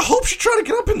kind of hope she trying to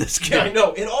get up in this game? Yeah, I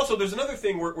know. And also, there's another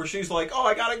thing where she's like, oh,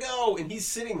 I gotta go. And he's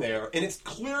sitting there, and it's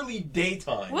clearly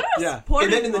daytime. What a Yeah. supportive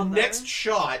And then in the mother. next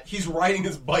shot, he's riding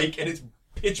his bike, and it's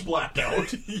pitch black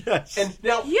out. Yes. And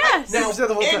now, Yes. He was there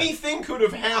the whole time. anything could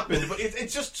have happened, but it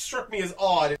just struck me as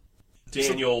odd.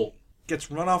 Daniel... Gets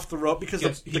run off the road because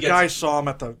He the gets- guy saw him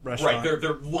at the restaurant. Right,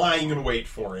 they're lying in wait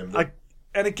for him.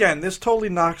 And again, this totally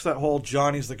knocks that whole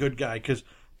Johnny's the good guy, because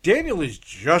Daniel is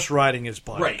just riding his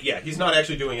bike. Right, yeah, he's not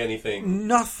actually doing anything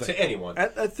Nothing. to anyone.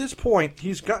 At this point,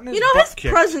 he's gotten his You know, butt his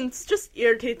kicked. presence just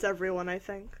irritates everyone, I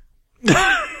think.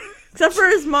 Except for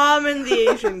his mom and the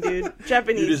Asian dude.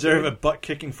 Japanese. You deserve a dude. butt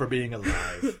kicking for being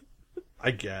alive.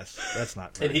 I guess. That's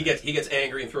not very And he gets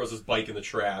angry and throws his bike in the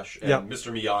trash, and Yep.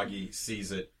 Mr. Miyagi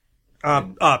sees it.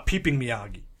 Peeping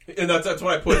Miyagi. And that's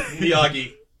what I put.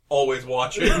 Miyagi, always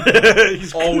watching.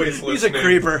 He's Always He's a listening.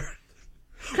 creeper.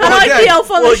 Kind of like the elf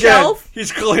on the shelf.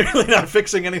 He's clearly not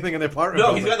fixing anything in the apartment.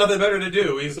 No, he's got nothing better to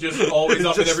do. He's just always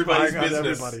up in Just everybody's spying on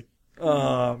business.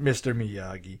 everybody. Mr.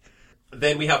 Miyagi.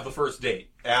 Then we have the first date.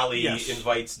 Allie Yes.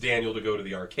 invites Daniel to go to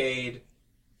the arcade,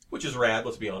 which is rad.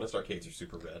 Let's be honest, arcades are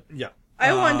super rad. Yeah.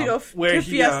 I wanted to go where to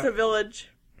he, Fiesta Village.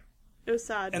 It was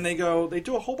sad. And they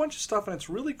do a whole bunch of stuff, and it's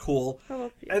really cool. I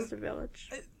love Fiesta Village.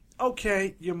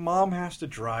 Okay, your mom has to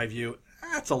drive you.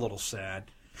 That's a little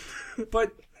sad.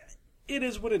 But it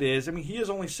is what it is. I mean, he is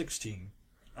only 16.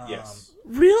 Yes.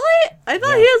 Really? I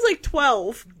thought he was like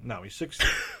 12. No, he's 16.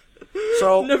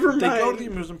 So Never they go mind. to the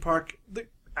amusement park.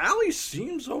 Allie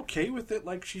seems okay with it.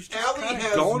 Like, she's just Allie kind of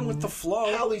has going with the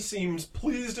flow. Allie seems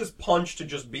pleased as punch to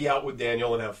just be out with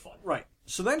Daniel and have fun. Right.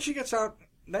 So then she gets out.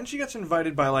 Then she gets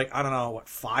invited by, like, I don't know,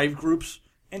 5 groups.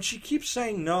 And she keeps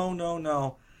saying no, no,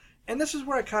 no. And this is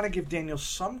where I kind of give Daniel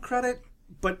some credit,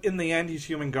 but in the end, he's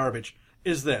human garbage.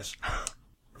 Is this.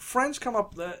 Friends come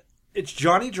up. It's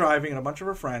Johnny driving and a bunch of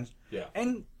her friends. Yeah.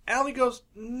 And Allie goes,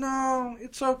 no,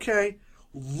 it's okay.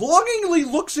 Longingly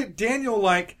looks at Daniel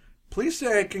like, please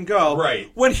say I can go. Right.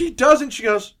 When he doesn't, she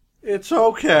goes, it's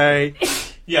okay.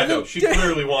 Yeah, And no, then she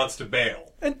clearly wants to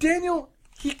bail. And Daniel,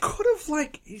 he could have,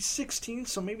 like, he's 16,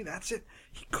 so maybe that's it.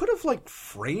 He could have, like,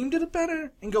 framed it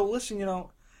better and go, listen, you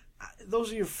know,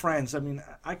 those are your friends. I mean,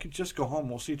 I could just go home.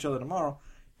 We'll see each other tomorrow.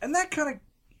 And that kind of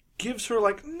gives her,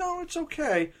 like, no, it's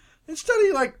okay. Instead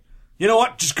of, like, you know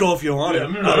what? Just go if you want to.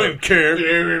 I don't even care.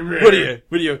 What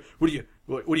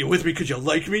are you with me because you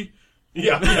like me?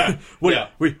 Yeah. Were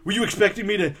you expecting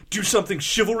me to do something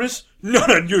chivalrous?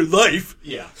 Not on your life.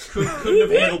 Yeah. Couldn't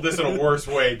have handled this in a worse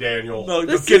way, Daniel. No,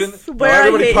 This get is in. where I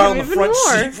Everybody hate pile in him the even front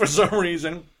more. seat for some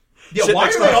reason. Yeah, Sit why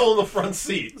next are to they my- all in the front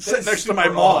seat? Sit That's next to my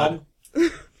super mom.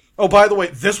 odd. Oh, by the way,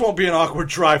 this won't be an awkward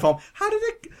drive home. How did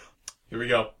it? Here we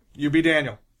go. You be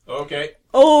Daniel. Okay.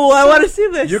 Oh, I want to see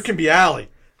this. You can be Allie.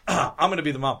 I'm gonna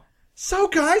be the mom. So,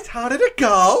 guys, how did it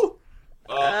go?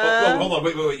 Hold on.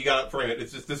 Wait. You gotta frame it.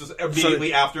 This is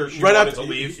immediately after she Right wanted after to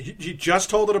leave. he just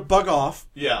told her to bug off.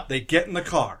 Yeah. They get in the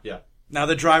car. Yeah. Now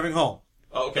they're driving home.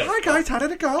 Oh, okay. Hi, guys. How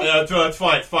did it go? It's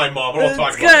fine. It's fine, Mom. What am I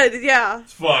It's talking about? good, yeah.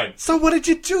 It's fine. So, what did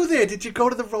you do there? Did you go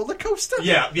to the roller coaster?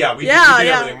 Yeah. We did Yeah.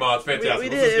 everything, Mom. It's fantastic. We Let's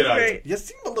did. just It get was out of here. great. You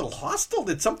seem a little hostile.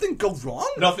 Did something go wrong?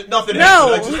 Nothing No.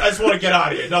 happened. I just want to get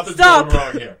out of here. Nothing's Stop. going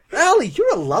wrong here. Allie,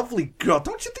 you're a lovely girl.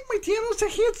 Don't you think my Daniel's a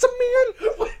handsome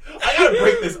man? I gotta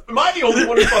break this. Am I the only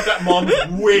one who thought that mom was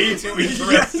way too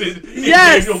interested in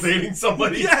Yes. Daniel dating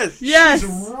somebody? Yes. Yes. She's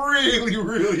really,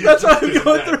 really That's why I'm interested in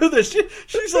going that. through this.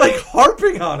 She's like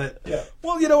harping on it. Yeah.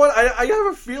 Well, you know what? I have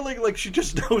a feeling like she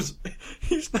just knows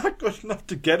he's not good enough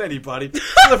to get anybody.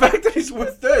 So the fact that he's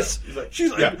with this,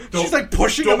 she's like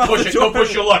pushing him Don't out push the it. door. Don't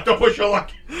push your luck. Don't push your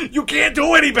luck. You can't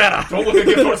do any better. Don't look a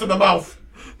gift horse in the mouth.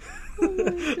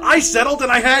 I settled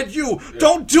and I had you.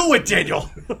 Don't do it, Daniel.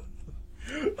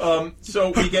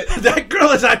 So we get That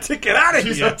girl is our ticket out of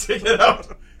she's here. not taking it out.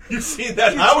 You see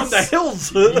that From house? the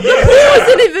hills. It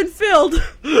wasn't even filled.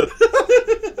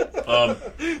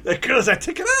 That girl is our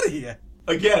ticket out of here.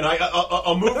 Again,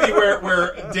 a movie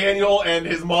where Daniel and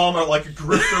his mom are like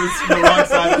grifters from the wrong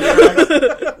side of the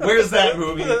tracks. Where's that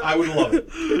movie? I would love it.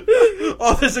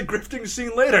 Oh, there's a grifting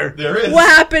scene later. There is. What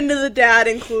happened to the dad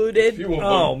included? Few of them.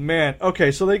 Oh man.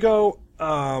 Okay, so they go.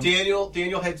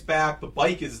 Daniel heads back. The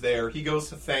bike is there. He goes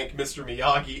to thank Mr.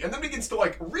 Miyagi, and then begins to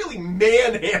like really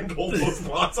manhandle those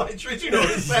bonsai trees. You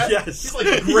notice that? Yes. He's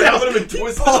like grabbing them and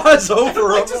twisting. Paws over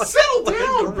Like, him. just settle like a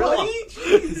down, gorilla. buddy.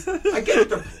 Jeez. I get it,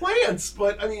 they're plants,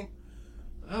 but I mean,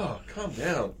 Oh, calm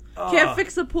down. Can't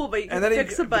fix a pool, but you can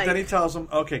fix a bike. But then he tells him,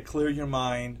 okay, clear your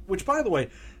mind. Which, by the way,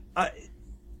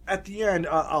 at the end,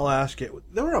 I'll ask it.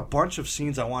 There were a bunch of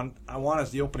scenes I want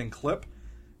as the opening clip,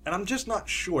 and I'm just not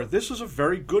sure. This was a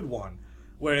very good one,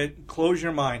 where it, close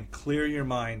your mind, clear your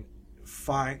mind,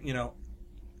 find,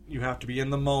 you have to be in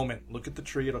the moment. Look at the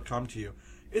tree, it'll come to you.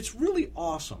 It's really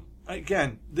awesome.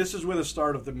 Again, this is where the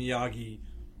start of the Miyagi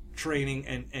training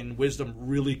and wisdom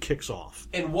really kicks off.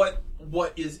 And what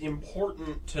is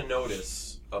important to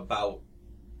notice about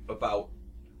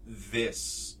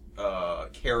this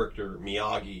character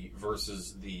Miyagi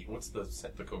versus what's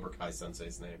the Cobra Kai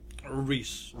sensei's name?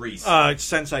 Reese.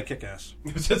 Sensei Kick-Ass.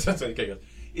 Sensei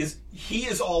Kick-Ass. He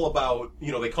is all about,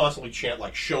 they constantly chant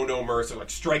like show no mercy, like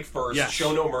strike first, yes.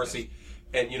 Show no mercy.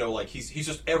 And, like, he's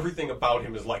just, everything about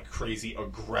him is, like, crazy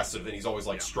aggressive, and he's always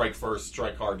like, strike first,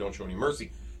 strike hard, don't show any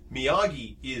mercy.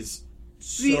 Miyagi is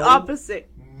the opposite.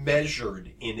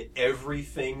 Measured in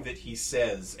everything that he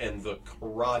says, and the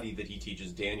karate that he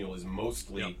teaches Daniel is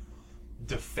mostly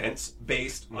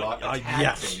defense-based, not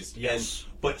attack-based. Yes.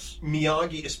 But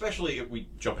Miyagi, especially if we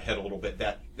jump ahead a little bit,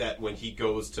 that when he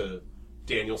goes to,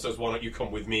 Daniel says, why don't you come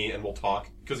with me and we'll talk?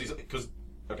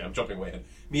 Okay, I'm jumping way ahead.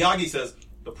 Miyagi says,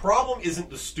 the problem isn't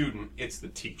the student, it's the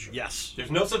teacher. Yes. There's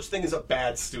no such thing as a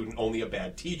bad student, only a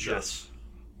bad teacher. Yes.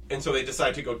 And so they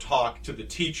decide to go talk to the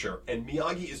teacher. And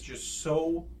Miyagi is just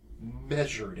so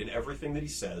measured in everything that he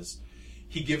says.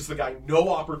 He gives the guy no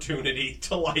opportunity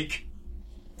to,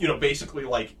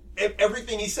 basically,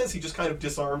 everything he says, he just kind of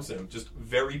disarms him. Just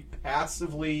very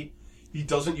passively. He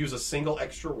doesn't use a single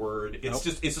extra word. It's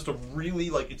just a really,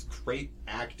 it's great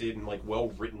acted and,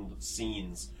 well-written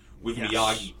scenes with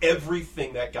Miyagi.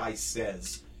 Everything that guy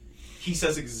says, he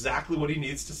says exactly what he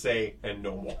needs to say and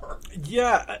no more.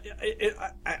 Yeah,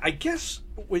 I guess,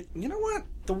 you know what?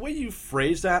 The way you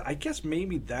phrase that, I guess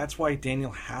maybe that's why Daniel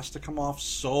has to come off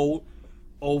so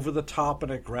over the top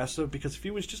and aggressive, because if he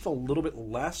was just a little bit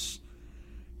less,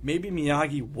 maybe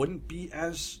Miyagi wouldn't be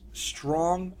as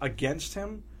strong against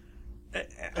him.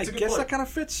 I guess that kind of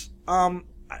fits.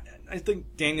 I think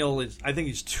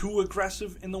he's too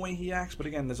aggressive in the way he acts, but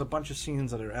again, there's a bunch of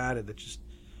scenes that are added that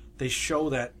they show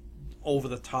that over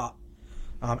the top.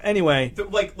 Anyway,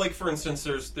 for instance,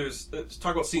 there's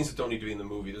talk about scenes that don't need to be in the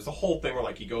movie. There's a whole thing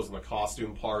where he goes in a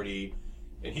costume party,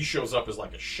 and he shows up as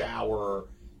a shower,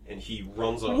 and he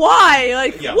runs a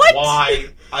why what? Why?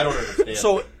 I don't understand.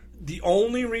 So the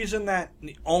only reason that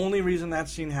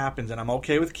scene happens, and I'm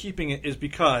okay with keeping it, is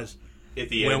because at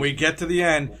the end, when we get to the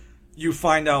end, you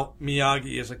find out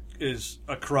Miyagi is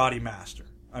a karate master.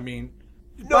 I mean,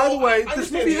 by the way,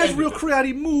 this movie has real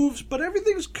karate moves, but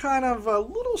everything's kind of a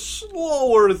little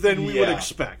slower than we would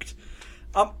expect.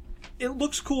 It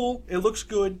looks cool, it looks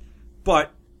good,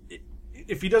 but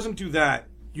if he doesn't do that,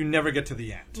 you never get to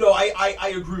the end. No,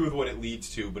 I agree with what it leads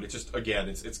to, but it's just, again,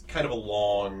 it's kind of a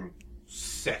long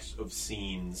set of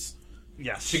scenes.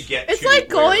 Yes. To get it's like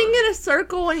going in a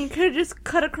circle when you could have just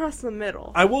cut across the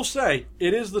middle. I will say,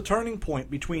 it is the turning point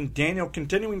between Daniel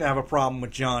continuing to have a problem with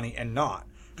Johnny and not.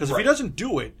 Because if he doesn't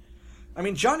do it, I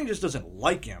mean, Johnny just doesn't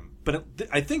like him. But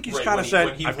I think he's kind of said,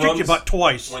 I've kicked your butt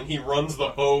twice. When he runs the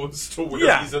hose to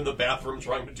where he's in the bathroom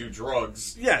trying to do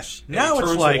drugs. Yes. And now he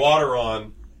turns it's like the water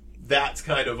on. That's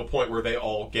kind of a point where they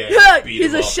all get beat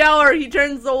He's him a up. shower. He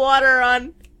turns the water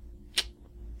on.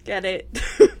 Get it?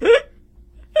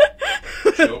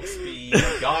 Jokes be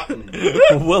gotten.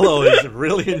 Willow is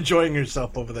really enjoying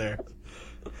herself over there.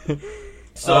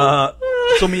 So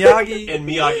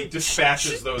Miyagi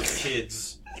dispatches those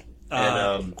kids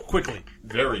quickly,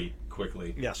 very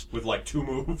quickly. Yes, with 2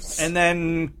 moves. And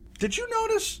then, did you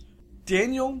notice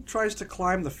Daniel tries to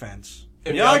climb the fence?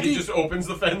 And Miyagi just opens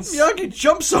the fence. Miyagi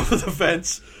jumps over the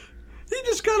fence. He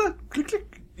just kind of click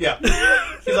click. Yeah,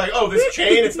 he's like, "Oh, this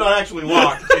chain, it's not actually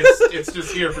locked. It's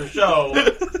just here for show.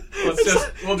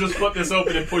 We'll just flip this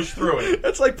open and push through it."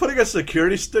 It's like putting a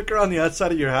security sticker on the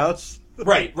outside of your house.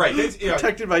 Right.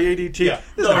 Protected by ADT. Yeah.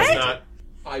 No, it's not.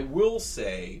 I will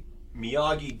say,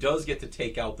 Miyagi does get to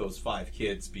take out those 5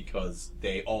 kids because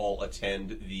they all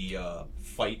attend the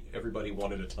fight everybody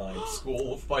one at a time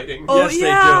school of fighting. Oh, yes,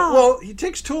 yeah. They do. Well, he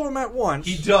takes 2 of them at once.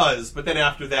 He does, but then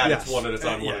after that, it's one at a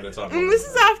time, one at a time. And this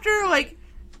is after,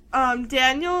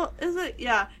 Daniel, is it?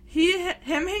 Yeah. Him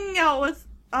hanging out with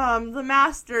the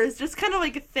master is just kind of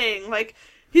like a thing.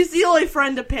 He's the only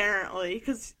friend, apparently,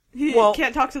 because he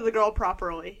can't talk to the girl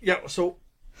properly. Yeah, so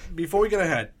before we get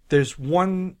ahead, there's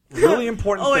one really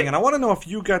important thing, and I want to know if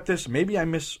you got this. Maybe I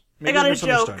got a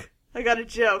joke. I got a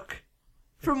joke.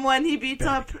 From when he beats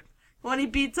up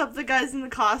the guys in the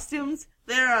costumes,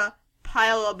 they're a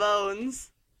pile of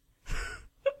bones.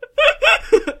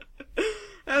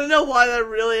 don't know why that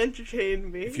really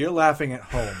entertained me. If you're laughing at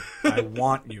home, I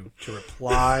want you to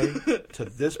reply to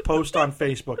this post on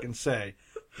Facebook and say,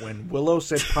 when Willow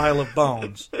said pile of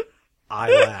bones,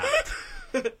 I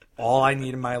laughed. All I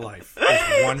need in my life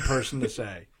is one person to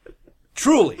say.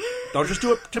 Truly. Don't just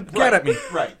do it to get at me.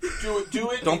 Right.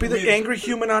 Do it. Don't be the angry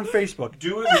human on Facebook.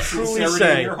 Do it with Truly sincerity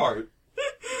say, in your heart.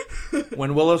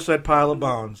 when Willow said pile of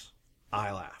bones,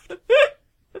 I laughed.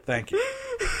 Thank you.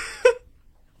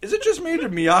 Is it just me or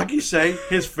did Miyagi say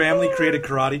his family created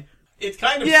karate? It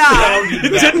kind of Yeah.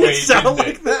 sounded that Didn't way, it sound didn't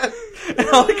like it? that? And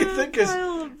all I can think is,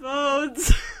 Pile of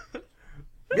bones.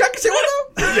 Miyagi say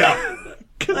what now? Yeah.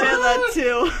 I had that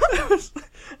too.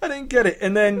 I didn't get it.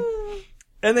 And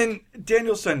then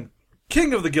Danielson,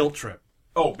 king of the guilt trip.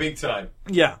 Oh, big time.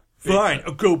 Yeah. Big Fine, time.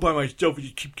 I'll go by myself and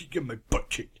you keep getting my butt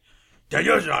kicked.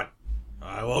 Danielson,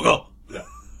 I will go. Yeah.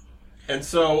 And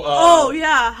so, Oh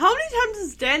yeah, how many times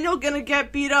is Daniel gonna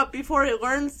get beat up before he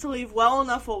learns to leave well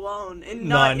enough alone and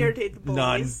not None. irritate the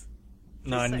bullies?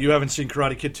 None. saying. You haven't seen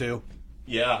Karate Kid 2.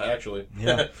 yeah, actually.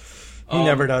 Yeah. He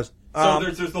never does. So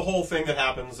there's the whole thing that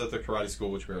happens at the karate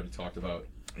school, which we already talked about.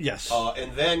 Yes.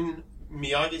 And then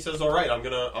Miyagi says, "All right, I'm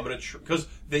gonna because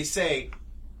they say,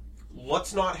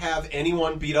 let's not have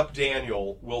anyone beat up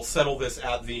Daniel. We'll settle this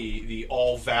at the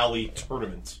All Valley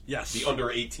tournament. Yes. The under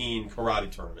 18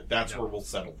 karate tournament. That's where we'll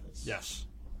settle this. Yes.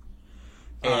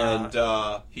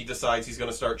 And he decides he's going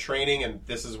to start training, and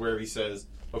this is where he says,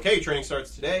 "Okay, training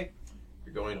starts today.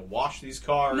 You're going to wash these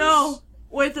cars." No,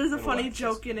 wait, there's a And funny Alexis.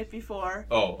 joke in it before.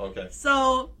 Oh, okay.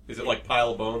 So, Is it like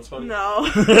pile of bones funny? no.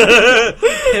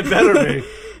 It better be.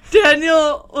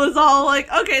 Daniel was all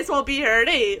like, okay, so I'll be here at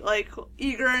 8, like,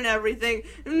 eager and everything.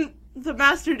 And the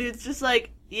master dude's just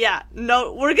like, yeah,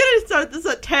 no, we're gonna start this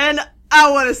at 10.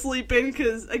 I want to sleep in,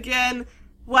 because, again,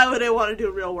 why would I want to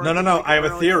do real work? No, if I have a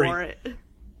can theory. for it?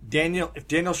 If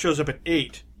Daniel shows up at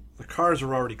 8, the cars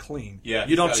are already clean. Yeah, You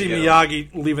he's don't gotta see get 'em. Miyagi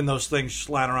leaving those things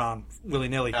slatting around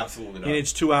willy-nilly. Absolutely not. He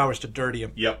needs 2 hours to dirty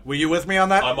them. Yep. Were you with me on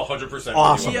that? I'm 100%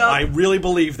 Awesome. Yep. I really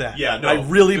believe that. Yeah, no. I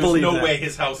really there's believe no that. way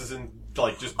his house is in,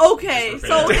 like, just... Okay, just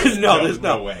so- repaired. No, there's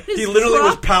no way. He His literally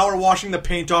was truck- power washing the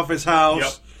paint off his house.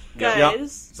 Yep.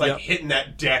 Guys. It's like Yep. hitting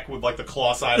that deck with, like, the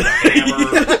claw side of the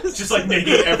hammer. Just, like,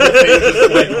 making everything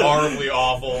just, like, horribly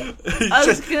awful. I was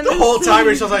Just gonna the whole say- time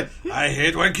he's just like, I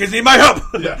hate when kids need my help.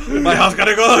 Yeah. My house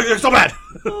gotta go so bad.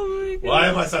 Oh my God. Why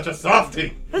am I such a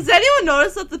softie? Has anyone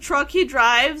noticed that the truck he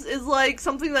drives is like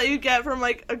something that you get from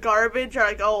like a garbage or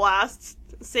like a last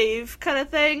save kind of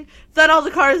thing? That all the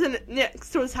cars next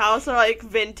to his house are like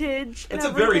vintage. And It's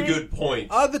a very everything? good point.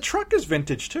 The truck is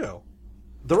vintage too.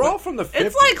 They're all from the 50s.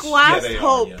 It's like last they are,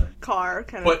 hope yeah. car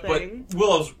kind But of thing.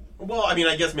 Willow's... Well, I mean,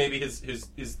 I guess maybe his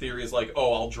theory is like,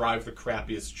 oh, I'll drive the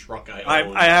crappiest truck I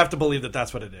own. I have to believe that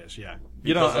that's what it is. Yeah.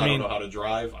 You know, because I mean, don't know how to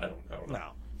drive. I don't know. no.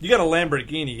 You got a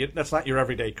Lamborghini. That's not your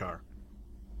everyday car.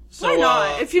 So, Why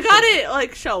not? If you got it,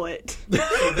 like show it. so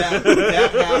that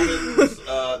happens.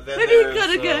 Then Maybe you there's,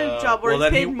 gotta get a job where well,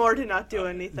 it's then paid he- more to not do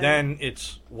anything. Then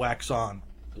it's wax on,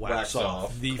 wax Wax off.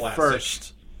 off. The Classic.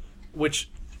 first, which,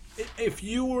 if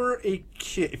you were a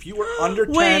kid, if you were under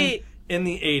 10 Wait. in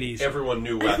the 80s, Everyone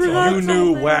knew wax forgot on. you Wax knew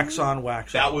something. wax on,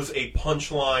 wax That off. was a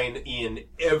punchline in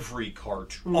every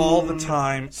cartoon. All the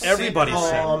time. Everybody sitcom,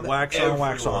 said wax on, wax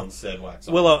everyone off. said wax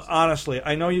on. Willow, honestly,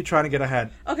 I know you're trying to get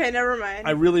ahead. Okay, never mind.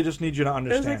 I really just need you to There's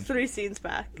understand. like 3 scenes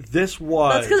back. This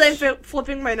was... That's because I'm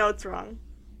flipping my notes wrong.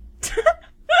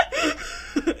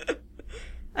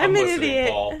 I'm an listening, idiot.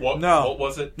 Paul. What, No. what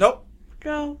was it? Nope.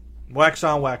 Go. Wax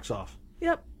on, wax off.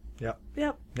 Yep. Yep.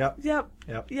 Yep. Yep. Yep.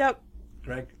 Yep. Yep.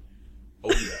 Greg?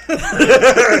 Oh,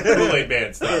 yeah. Kool-Aid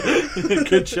Man style.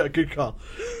 Good shot. Good call.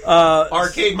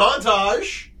 Arcade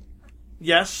montage.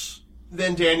 Yes.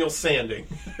 Then Daniel sanding.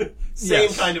 Same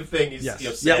Yes. kind of thing. He's, Yes. you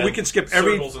know, Yeah, sand we can skip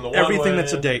circles in the one everything way,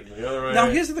 that's a date. the other way. Now,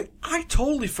 here's the thing. I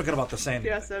totally forgot about the sanding.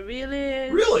 Yes, a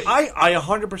village. Really? I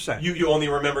 100%. You only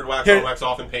remembered wax Here- on, wax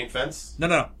off, and paint fence?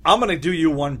 No. I'm going to do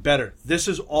you one better. This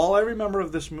is all I remember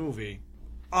of this movie.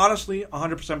 Honestly,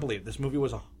 100% believe. This movie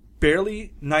was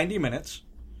barely 90 minutes.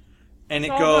 And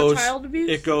It's it all about goes... child abuse?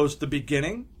 It goes the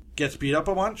beginning, gets beat up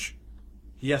a bunch.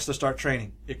 He has to start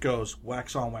training. It goes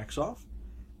wax on, wax off.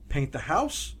 Paint the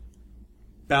house.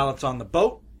 Balance on the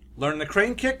boat. Learn the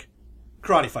crane kick.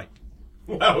 Karate fight.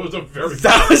 That was a very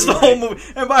That good was the whole movie.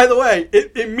 And by the way,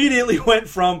 it immediately went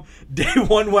from day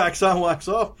 1 wax on, wax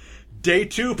off, day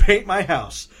 2 paint my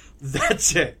house.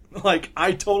 That's it. Like,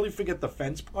 I totally forget the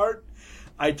fence part.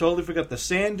 I totally forgot the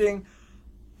sanding.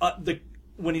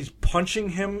 When he's punching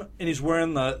him and he's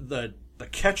wearing the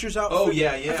catcher's outfit. Oh,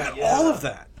 yeah, I forgot yeah. all of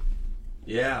that.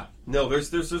 Yeah. No,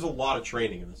 there's a lot of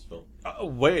training in this film.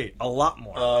 Wait, a lot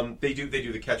more. They do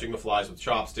the catching the flies with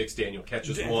chopsticks. Daniel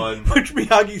catches one. Which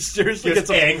Miyagi seriously Gets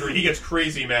gets angry. He gets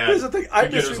crazy mad. Here's the thing. I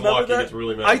Beginner's just luck, remember he gets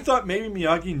really mad. I thought maybe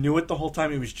Miyagi knew it the whole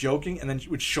time he was joking, and then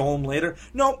would show him later.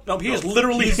 No, he is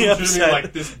literally He's legitimately upset.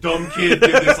 like, this dumb kid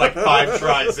did this like 5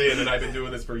 tries in, and I've been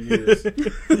doing this for years.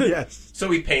 Yes.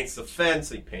 So he paints the fence,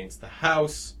 he paints the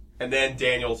house, and then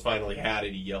Daniel's finally had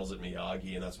it. He yells at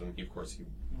Miyagi, and that's when, he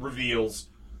reveals,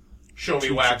 show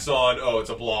me wax on. Oh, it's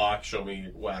a block. Show me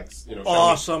wax. Show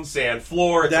Awesome. me sand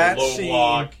floor. It's That a low scene-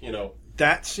 block.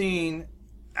 That scene,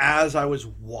 as I was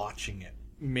watching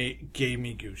it, gave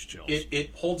me goose chills.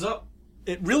 It holds up.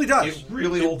 It really does. It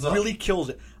really holds up. It really kills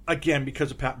it. Again,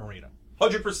 because of Pat Morita.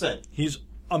 100%. He's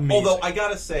amazing. Although I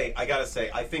gotta say,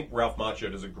 I think Ralph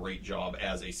Macchio does a great job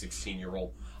as a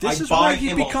 16-year-old. This I is buy where he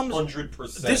him becomes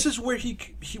 100%. This is where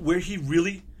he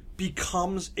really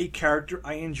becomes a character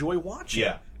I enjoy watching.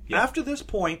 Yeah. After this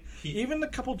point, even the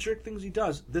couple jerk things he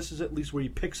does, this is at least where he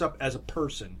picks up as a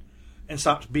person and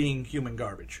stops being human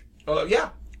garbage. Yeah,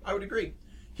 I would agree.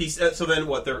 So then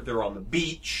what? They're on the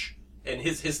beach, and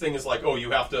his thing is like, oh,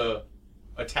 you have to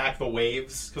attack the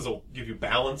waves because it'll give you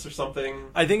balance or something.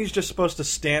 I think he's just supposed to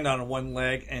stand on one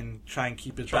leg and try and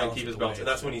keep his balance. And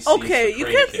that's when he sees Okay, the you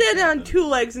crane can't kick stand on happen. 2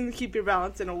 legs and keep your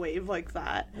balance in a wave like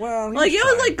that. Well, Like, it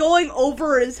was like going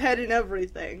over his head and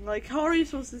everything. Like, how are you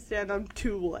supposed to stand on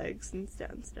 2 legs and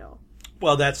stand still?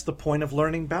 Well, that's the point of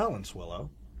learning balance,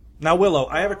 Willow. Now, Willow,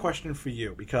 I have a question for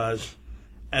you, because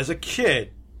as a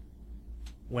kid,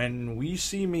 when we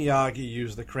see Miyagi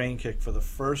use the crane kick for the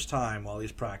first time while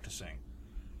he's practicing,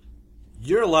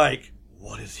 you're like,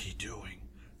 what is he doing?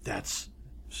 That's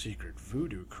secret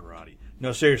voodoo karate.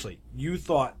 No, seriously, you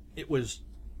thought it was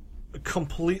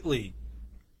completely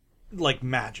like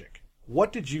magic.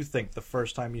 What did you think the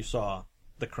first time you saw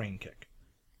the crane kick?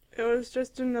 It was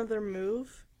just another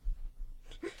move.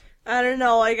 I don't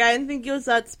know, like, I didn't think it was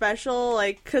that special,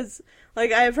 like, because,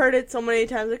 like, I've heard it so many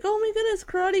times, like, oh my goodness,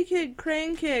 Karate Kid,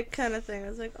 crane kick, kind of thing. I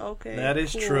was like, okay, That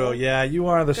is cool. true. Yeah, you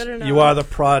are Good the enough.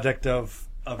 product of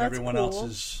That's everyone cool.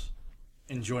 else's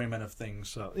enjoyment of things.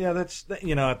 So yeah, that's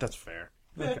fair.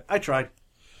 Okay. I tried.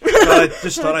 I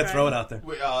just thought I'd throw it out there.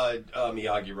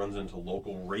 Miyagi runs into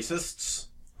local racists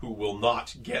who will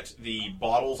not get the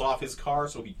bottles off his car,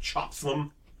 so he chops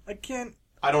them. I can't.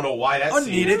 I don't know why that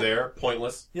Unneeded. scene's there.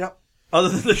 Pointless. Yep. Other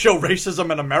than to show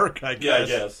racism in America, I guess.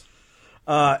 Yeah, I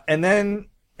guess. And then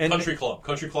Country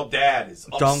Club Dad is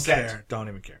upset don't care. Don't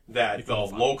even care. that the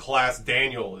low-class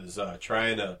Daniel is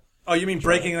trying to... Oh, you mean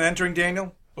breaking and entering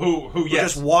Daniel? Who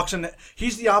yes. Just walks in.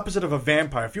 He's the opposite of a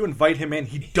vampire. If you invite him in,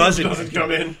 he doesn't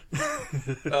come in.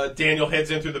 Daniel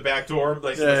heads in through the back door.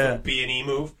 Nice little B&E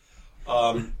move.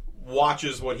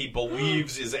 Watches what he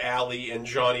believes is Allie and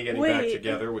Johnny getting back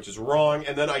together, which is wrong.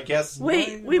 And then I guess...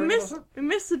 Wait, we missed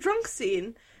the drunk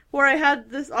scene where I had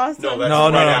this awesome... No, that's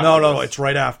No. right after. It's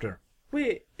right after.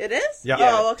 Wait, it is? Yeah.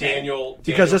 Oh, okay. Daniel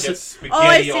Because this gets is- spaghetti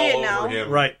I see all it over now. him.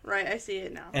 Right. Right, I see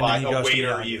it now. And By then he a goes to waiter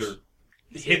Miyagi's. either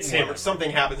hits him or something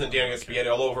happens and Daniel gets spaghetti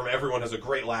all over him. Everyone has a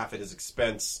great laugh at his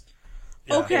expense.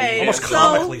 Yeah. Okay, Almost so-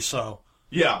 comically so.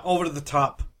 Yeah. Over to the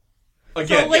top.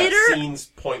 Again, So later, scene's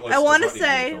pointless. I want to Does not need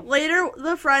say, to be later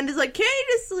the friend is like, can't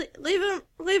you just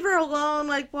leave her alone,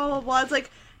 like, blah, blah, blah. It's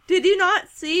like, did you not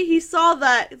see? He saw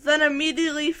that, then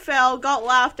immediately fell, got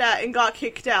laughed at, and got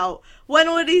kicked out.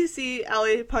 When would he see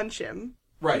Ellie punch him?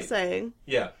 Right. I'm saying.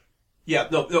 Yeah. Yeah,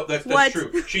 no, that's What?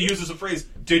 true. She uses a phrase,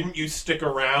 didn't you stick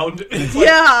around? And it's like,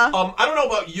 Yeah. I don't know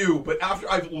about you, but after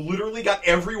I've literally got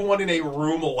everyone in a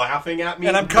room laughing at me.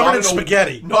 And I'm covered not in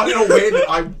spaghetti. Not in a way that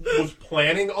I was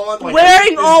planning on. Like,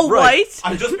 Wearing all right. white.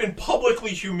 I've just been publicly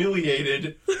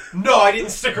humiliated. No, I didn't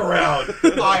stick around.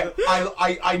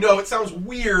 I know it sounds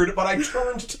weird, but I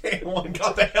turned tail and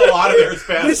got the hell out of there as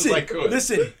fast as I could.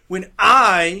 Listen, when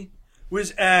I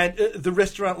was at the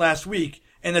restaurant last week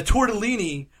and the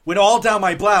tortellini went all down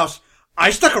my blouse, I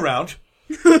stuck around.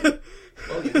 Well,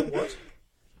 you know what?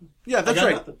 Yeah, that's got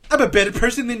right. nothing. I'm a better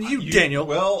person than you, Daniel.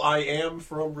 Well, I am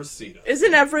from Reseda.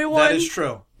 Isn't everyone? That is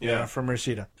true. Yeah. From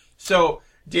Reseda. So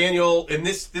Daniel, and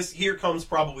this here comes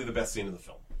probably the best scene of the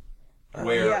film,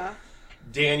 where Yeah.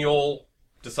 Daniel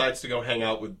decides to go hang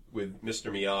out with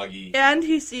Mr. Miyagi, And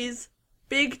he sees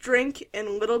Big Drink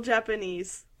and Little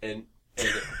Japanese. and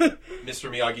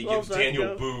Mr. Miyagi Love gives that Daniel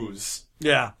joke. booze,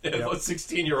 Yeah. a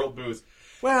 16-year-old booze.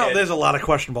 Well, And- there's a lot of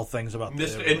questionable things about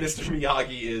this. And Mr.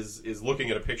 Miyagi is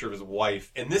looking at a picture of his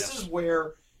wife, and this is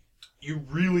where you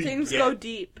really Things get go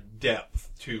deep. depth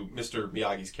to Mr.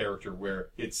 Miyagi's character, where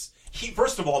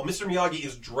first of all, Mr. Miyagi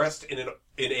is dressed in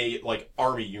a like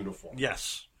army uniform.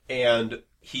 Yes. And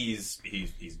he's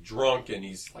drunk and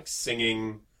he's like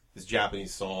singing this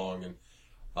Japanese song,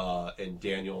 and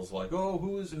Daniel's like, "Oh,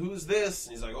 who's this?"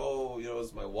 And he's like, "Oh,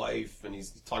 it's my wife." And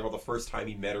he's talking about the first time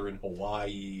he met her in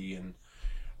Hawaii, and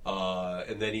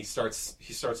then he starts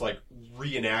like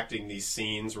reenacting these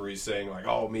scenes where he's saying like,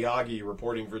 "Oh, Miyagi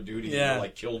reporting for duty,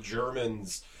 like killed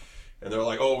Germans." And they're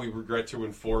like, "Oh, we regret to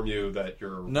inform you that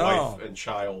your wife and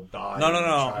child died in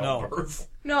childbirth."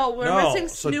 No, we're missing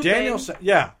Snooping. So Daniel said,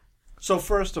 yeah. So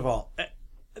first of all,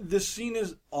 this scene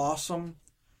is awesome,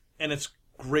 and it's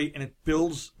great, and it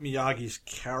builds Miyagi's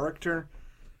character.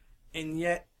 And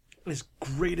yet, as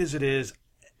great as it is,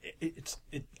 it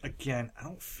again, I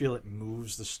don't feel it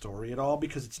moves the story at all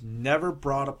because it's never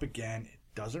brought up again. It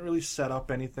doesn't really set up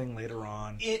anything later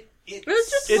on.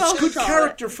 It's good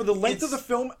character for the length of the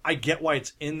film. I get why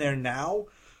it's in there now,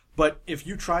 but if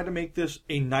you try to make this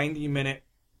a 90-minute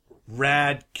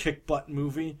rad kick butt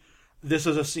movie, this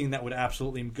is a scene that would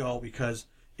absolutely go because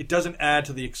it doesn't add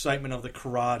to the excitement of the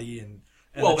karate and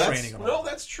the training. No,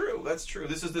 that's true. That's true.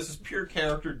 This is pure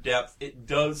character depth. It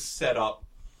does set up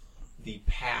the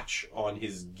patch on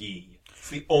his gi. It's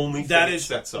the only thing it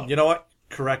sets up. You know what?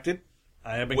 Corrected.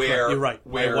 I have been correct. You're right.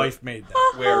 My wife made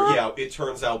that. Where, it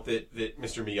turns out that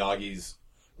Mr. Miyagi's...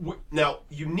 Now,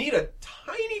 you need a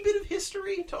tiny bit of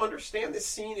history to understand this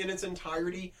scene in its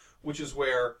entirety, which is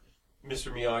where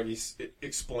Mr. Miyagi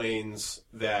explains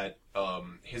that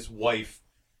his wife,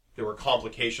 there were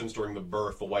complications during the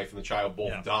birth, the wife and the child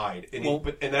both died. And,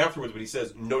 and afterwards, what he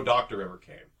says, no doctor ever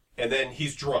came. And then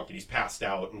he's drunk and he's passed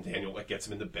out, and Daniel gets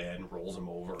him in the bed and rolls him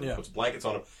over and puts blankets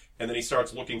on him. And then he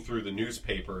starts looking through the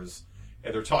newspapers,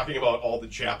 and they're talking about all the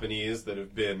Japanese that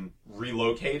have been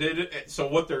relocated. So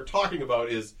what they're talking about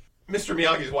is Mr.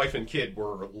 Miyagi's wife and kid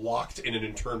were locked in an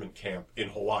internment camp in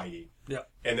Hawaii. Yeah.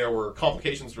 And there were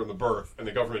complications during the birth, and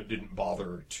the government didn't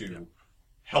bother to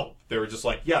help. They were just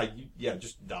like,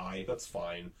 just die. That's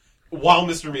fine. While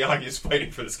Mr. Miyagi is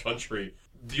fighting for this country,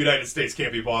 the United States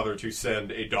can't be bothered to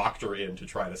send a doctor in to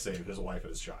try to save his wife and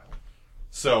his child.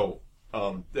 So...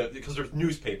 because there's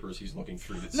newspapers he's looking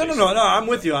through. That No, I'm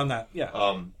with you on that. Yeah.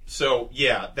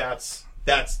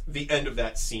 That's the end of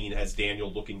that scene. Has Daniel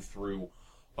looking through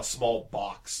a small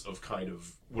box of kind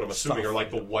of what I'm assuming are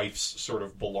like the wife's sort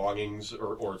of belongings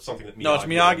or something that Miyagi. No, it's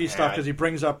Miyagi stuff because he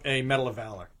brings up a Medal of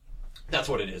Valor. That's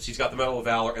what it is. He's got the Medal of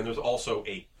Valor, and there's also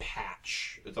a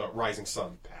patch. It's a Rising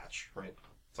Sun patch, right?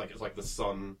 It's like the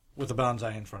sun with the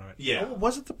bonsai in front of it. Yeah. Oh,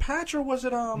 was it the patch or was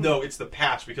it No, it's the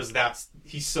patch because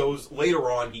he sews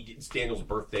later on. It's Daniel's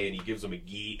birthday and he gives him a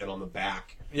gi, and on the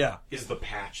back, is the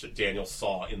patch that Daniel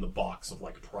saw in the box of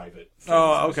like private.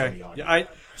 Oh, okay. Yeah, I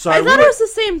thought it was the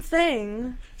same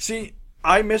thing. See,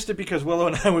 I missed it because Willow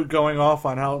and I were going off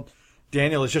on how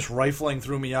Daniel is just rifling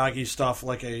through Miyagi's stuff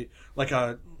like a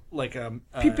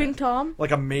Peeping Tom,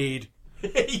 like a maid.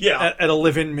 Yeah, at a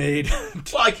live-in maid.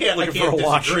 Well, I can't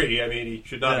disagree. I mean, he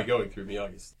should not be going through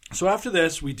Miyagi's. So after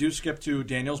this, we do skip to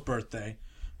Daniel's birthday,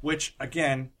 which,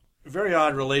 again, very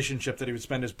odd relationship that he would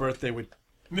spend his birthday with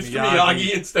Mr.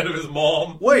 Miyagi instead of his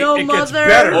mom. Wait, it gets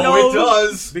better. Oh, it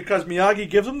does. Because Miyagi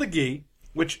gives him the gi,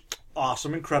 which,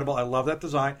 awesome, incredible. I love that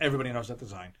design. Everybody knows that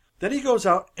design. Then he goes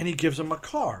out and he gives him a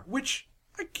car, which,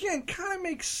 again, kind of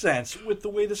makes sense with the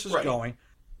way this is going.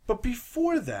 But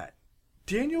before that,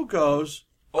 Daniel goes,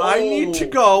 I need to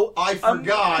go. I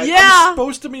forgot. I'm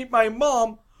supposed to meet my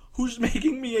mom, who's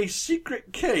making me a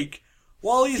secret cake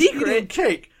while he's eating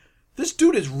cake. This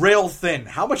dude is rail thin.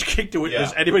 How much cake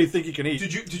does anybody think he can eat?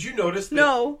 Did you notice that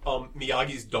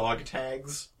Miyagi's dog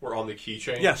tags were on the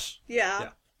keychain? Yes. Yeah.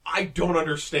 I don't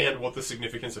understand what the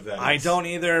significance of that is. I don't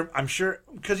either. I'm sure,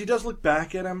 because he does look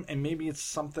back at him, and maybe it's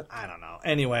something, I don't know.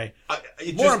 Anyway,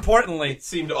 more importantly... It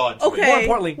seemed odd to me. More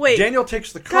importantly, Daniel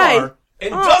takes the car... And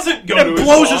doesn't go to his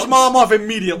blows his mom off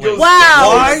immediately. Wow,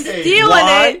 Why? Stealing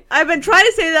it. I've been trying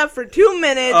to say that for 2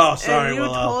 minutes. Oh, sorry, and you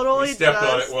Willow. totally we stepped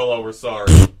on it, Willow. We're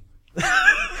sorry.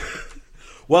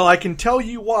 Well, I can tell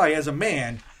you why, as a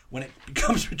man, when it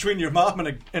comes between your mom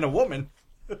and a woman.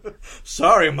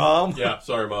 Sorry, Mom. Yeah,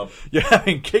 sorry, Mom. You're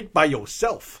having cake by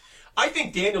yourself. I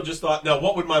think Daniel just thought, now,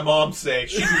 what would my mom say?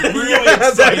 She's really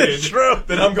excited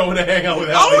that I'm going to hang out with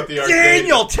Allie at the arcade.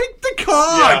 Daniel, take the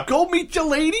car. Yeah. Go meet your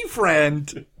lady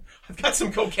friend. I've got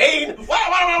some cocaine.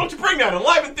 Why don't you bring that and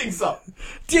liven things up?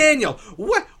 Daniel,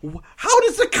 how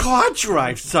does the car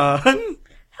drive, son?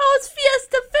 How's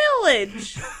Fiesta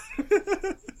Village?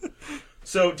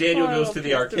 So Daniel goes to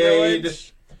the arcade.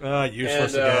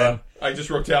 Useless again. I just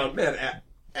wrote down, man,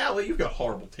 Allie, you've got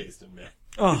horrible taste in men.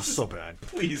 Oh, so bad.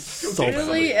 Please. So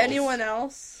really? Anyone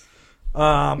else?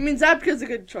 I mean, Zabka's a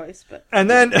good choice, but... And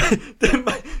then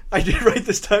I did write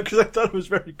this down because I thought it was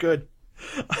very good.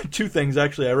 2 things,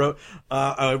 actually. I wrote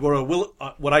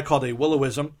what I called a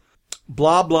Willowism,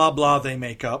 Blah, blah, blah, they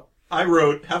make up. I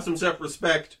wrote, have some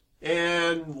self-respect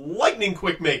and lightning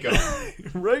quick makeup.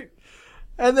 Right?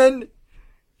 And then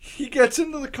he gets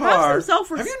into the car. Have some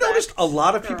self-respect, Have you noticed a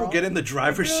lot of people girl. get in the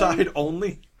driver's side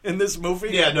only in this movie?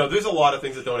 Yeah, no, there's a lot of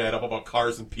things that don't add up about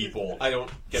cars and people. I don't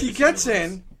get He this gets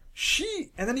universe. in,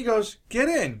 and then he goes, get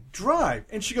in, drive.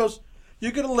 And she goes,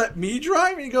 you're going to let me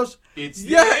drive? And he goes, It's the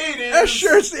yeah, 80s.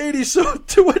 Sure, it's the 80s. So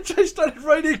to which I started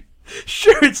writing,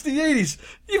 sure, it's the 80s.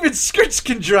 Even skirts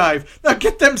can drive. Now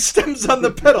get them stems on the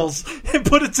pedals and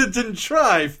put it to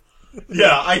drive.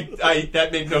 Yeah, I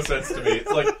that made no sense to me.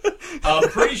 It's like, I'm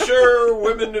pretty sure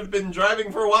women have been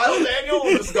driving for a while, Daniel.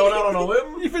 Just going out on a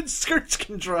limb. Even skirts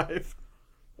can drive.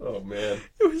 Oh, man.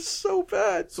 It was so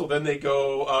bad. So then they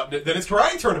go, then it's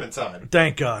karate tournament time.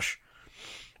 Thank gosh.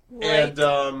 And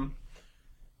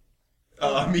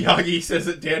Miyagi says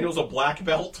that Daniel's a black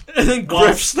belt. And then While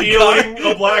Griff's the stealing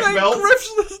guy. a black And then belt.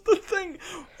 Griff's the thing.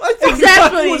 I thought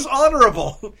Exactly. he was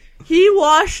honorable. He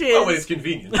washes. Oh, it's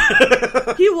convenient.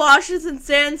 He washes and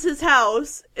sands his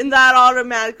house, and that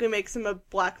automatically makes him a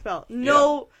black belt.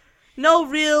 No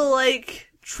real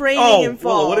training Oh, involved.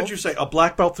 well, what did you say? A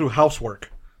black belt through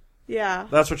housework. Yeah.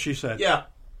 That's what she said. Yeah.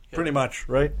 Pretty much,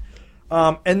 right?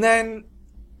 And then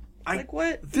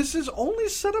What? this is only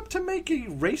set up to make a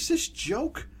racist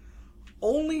joke.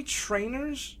 Only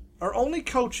trainers or only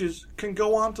coaches can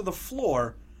go onto the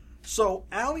floor. So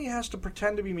Allie has to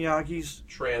pretend to be Miyagi's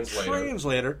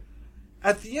translator.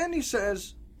 At the end, he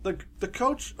says the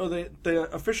coach or the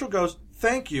official goes,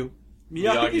 "Thank you."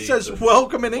 Miyagi says,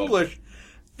 "Welcome" in English.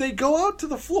 They go out to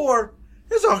the floor.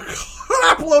 There's a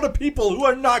crap load of people who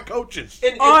are not coaches.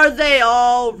 Are they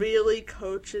all really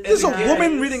coaches? There's a guys?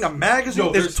 woman reading a magazine.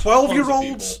 No, there's tons of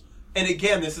 12-year-olds. people. And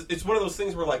again, it's one of those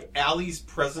things where Allie's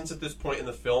presence at this point in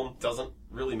the film doesn't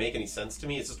really make any sense to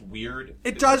me. It's just weird.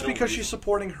 It does There's no because reason. she's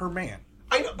supporting her man.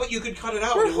 I know, but you could cut it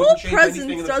out. Her and it whole wouldn't change anything in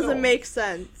presence the doesn't film. make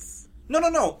sense.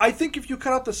 No. I think if you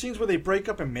cut out the scenes where they break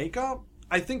up and make up,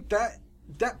 I think that.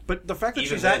 But the fact that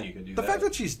Even she's then you could do the that. fact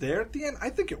that she's there at the end, I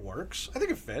think it works. I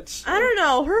think it fits. I don't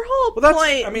know. Her whole Well, that's-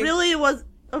 point I mean- really was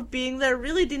of being there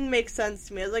really didn't make sense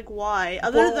to me. I was like, why?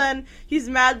 Other than he's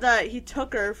mad that he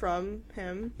took her from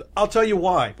him. I'll tell you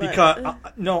why. But- Because I'll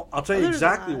tell you Other than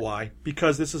exactly that. why.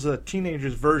 Because this is a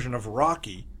teenager's version of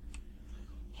Rocky,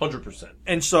 100%.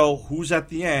 and so who's at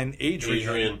the end?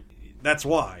 Adrian. That's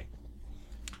why.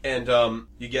 And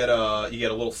you get a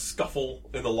little scuffle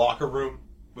in the locker room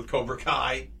with Cobra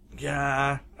Kai.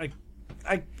 Yeah,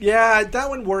 yeah, that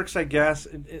one works. I guess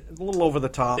a little over the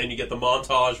top. Then you get the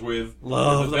montage with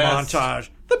Love the best. montage.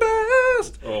 The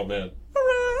best. Oh man.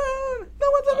 Around.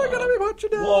 No one's ever gonna be what you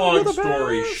down. long You're the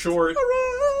story best short-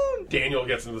 around. Daniel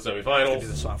gets into the Do the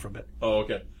semifinals. song for a bit. Oh,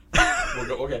 okay.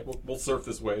 We'll surf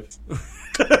this wave.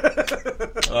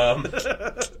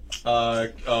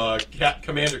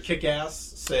 Commander Kickass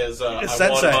says, I want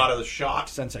Sensei. him out of the shot.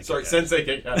 Sensei Sorry, Kickass. Sensei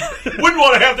Kickass. Wouldn't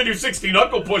want to have to do 60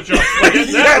 knuckle push-ups. I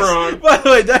get that wrong. By the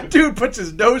way, that dude puts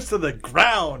his nose to the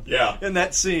ground. Yeah. In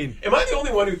that scene. Am I the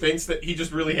only one who thinks that he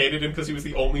just really hated him because he was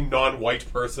the only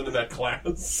non-white person in that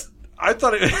class? I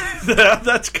thought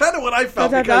that's kind of what I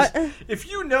felt Dot, because dot, dot. if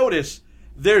you notice,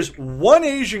 there's one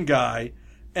Asian guy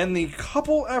and the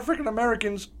couple African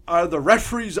Americans are the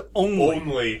referees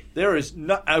only. There is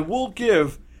not. I will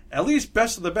give at least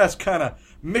best of the best. Kind of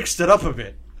mixed it up a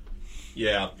bit.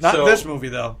 Yeah. Not so, this movie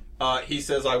though. He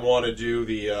says, I want to do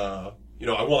the, I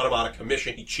want him out of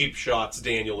commission. He cheap shots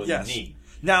Daniel in Yes. the knee.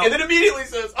 Now, And then immediately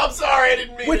says, I'm sorry, I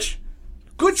didn't mean which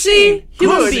it. good See? scene,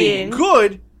 Human good being.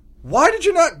 good. Why did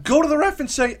you not go to the ref and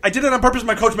say, "I did it on purpose"?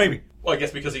 My coach made me. Well, I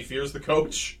guess because he fears the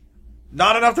coach.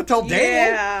 Not enough to tell Daniel.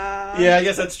 Yeah. Yeah, I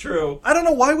guess that's true. I don't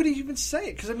know why would he even say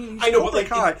it because I mean he's I know, Cobra but,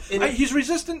 Kai. in- He's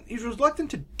resistant. He's reluctant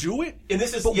to do it. And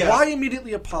this is But why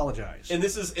immediately apologize? And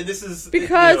this is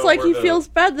Because where he the- feels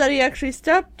bad that he actually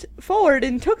stepped forward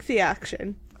and took the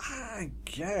action. I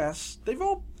guess they've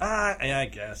all. I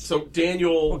guess. So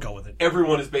Daniel, We'll go with it.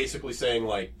 Everyone is basically saying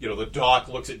the doc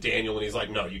looks at Daniel and he's like,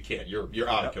 "No, you can't. You're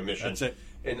out of commission." That's it.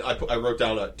 And I wrote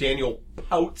down Daniel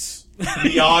pouts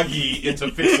Miyagi into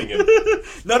fixing him.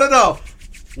 No.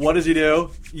 What does he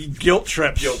do? He guilt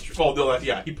trips.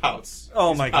 He pouts. Oh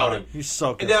He's my pouting. god, he's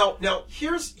so good. And now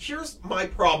here's my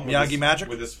problem Miyagi magic?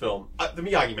 with this film. The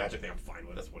Miyagi magic thing, I'm fine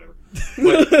with. That's whatever.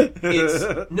 But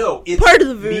it's Part of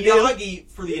the voodoo. Miyagi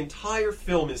for the entire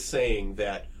film is saying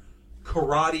that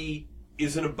karate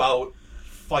isn't about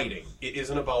fighting. It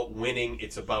isn't about winning.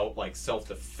 It's about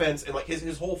self-defense and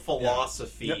his whole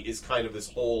philosophy Yep. is kind of this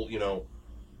whole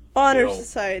Honor you know,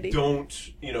 society. Don't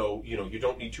you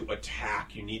don't need to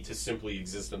attack. You need to simply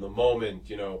exist in the moment.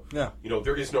 Yeah.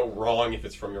 There is no wrong if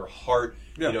it's from your heart.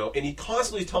 Yeah. And he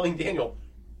constantly is telling Daniel,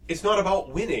 it's not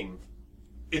about winning.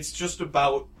 It's just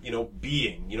about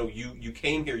being. You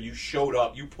came here, you showed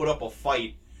up, you put up a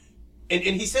fight, and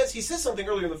he says something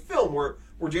earlier in the film where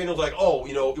Daniel's like, oh,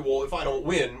 well, if I don't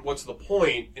win, what's the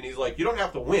point? And he's like, you don't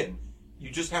have to win. You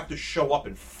just have to show up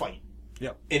and fight.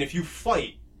 Yep. And if you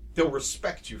fight, they'll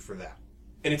respect you for that.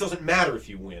 And it doesn't matter if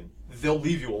you win. They'll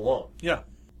leave you alone. Yeah.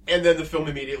 And then the film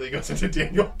immediately goes into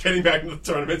Daniel getting back into the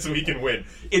tournament so he can win.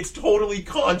 It's totally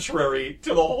contrary to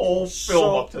the whole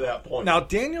film up to that point. Now,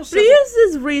 Daniel said... But he has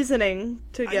his reasoning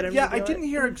to get him to do I didn't it.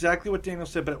 hear exactly what Daniel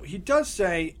said, but he does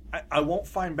say, I won't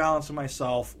find balance in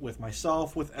myself, with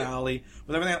Allie,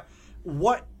 with everything else.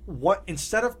 What,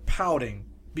 instead of pouting...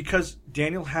 Because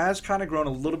Daniel has kind of grown a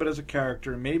little bit as a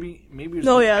character. Maybe he's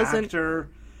No, an he hasn't. actor.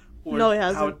 Or No, he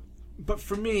hasn't. But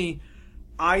for me,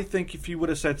 I think if he would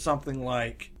have said something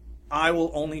like, I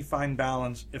will only find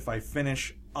balance if I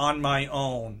finish on my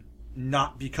own,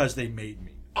 not because they made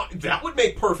me. That would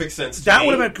make perfect sense to That me.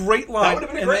 would have been a great line. That would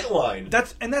have been a great line.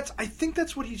 I think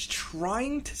that's what he's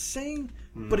trying to say,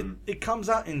 but it comes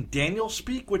out in Daniel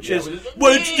speak, which is,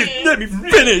 why don't you just let me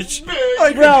finish?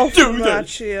 I Ralph can do that.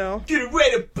 Macchio. Gonna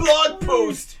write a blog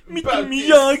post about this.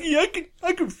 Miyagi,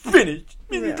 I can finish.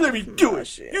 Yeah, Let me do it.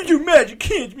 Macchio. You do magic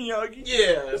hands, Miyagi.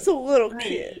 Yeah. It's a little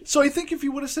kid. So I think if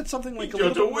you would have said something like He's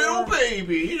just a little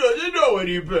baby. He doesn't know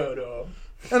any better.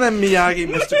 and then Miyagi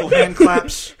mystical hand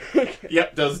claps,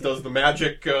 Yep, does the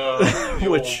magic,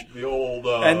 the old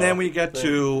and then we get thing.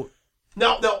 to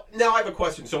Now I have a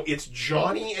question. So it's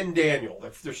Johnny and Daniel.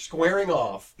 They're squaring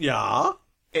off. yeah.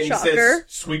 And he Shocker. says,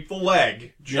 sweep the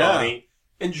leg, Johnny.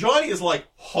 Yeah. And Johnny is like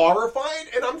horrified.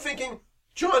 And I'm thinking,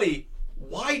 Johnny,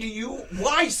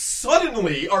 why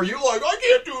suddenly are you like, I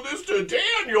can't do this to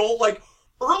Daniel? Like,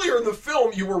 earlier in the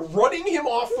film, you were running him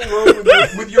off the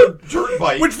road with your dirt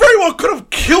bike. Which very well could have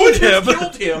killed him.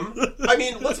 Killed him. I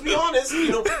mean, let's be honest.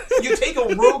 You take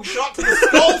a rogue shot to the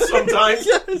skull sometimes.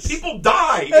 Yes. People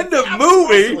die. End of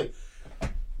movie.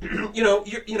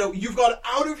 You've gone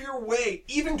out of your way.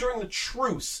 Even during the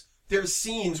truce, there's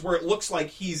scenes where it looks like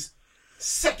he's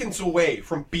seconds away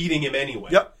from beating him anyway.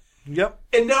 Yep.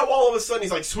 And now all of a sudden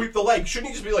he's like, sweep the leg. Shouldn't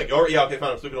he just be like, oh yeah, okay,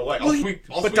 fine, I'm sweeping the leg. I'll sweep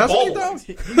But doesn't all he the though? legs.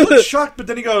 He looks shocked, but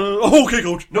then he goes, "Oh, okay,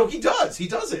 coach." No, he does. He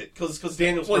does it because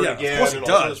Daniel's hurt again. Of course he and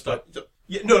all does. this stuff.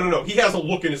 Yeah, no. He has a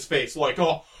look in his face like,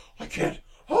 oh, I can't.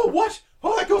 Oh, what?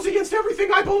 Oh, that goes against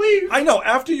everything I believe. I know.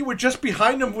 After you were just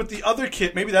behind him with the other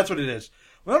kid, maybe that's what it is.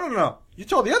 No. You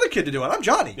told the other kid to do it. I'm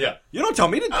Johnny. Yeah. You don't tell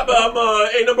me to. I'm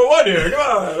A number one here. Come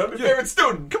on, I'm your favorite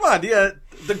student. Come on,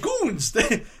 the goons.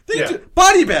 They Yeah. do,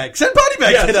 body bag. Send body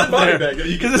bag Yeah, kid send out body there. bag.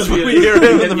 Because that's what we hear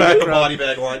him in the background. Body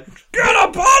bag line. Get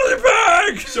a body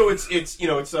bag. So it's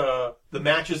the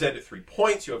matches end at 3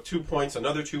 points. You have 2 points,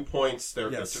 another 2 points.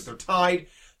 They're tied.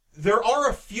 There are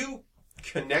a few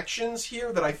connections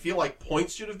here that I feel like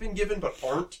points should have been given, but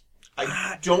aren't.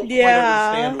 I don't quite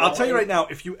understand why. I'll tell you right now.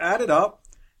 If you add it up,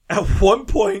 at one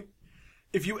point,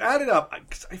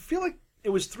 because I feel like it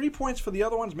was 3 points for the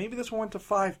other ones. Maybe this one went to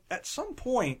 5. At some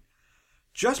point,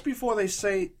 just before they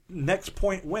say next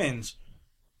point wins,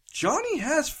 Johnny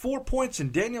has 4 points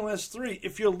and Daniel has 3.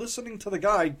 If you're listening to the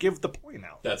guy, give the point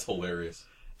out. That's hilarious.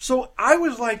 So I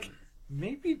was like,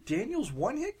 maybe Daniel's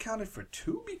one hit counted for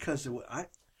 2 because I'm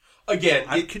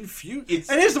confused.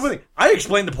 And here's the thing: I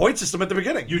explained the point system at the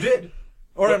beginning. You did,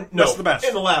 Rest of the best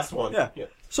in the last one. Yeah.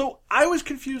 So I was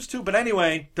confused too, but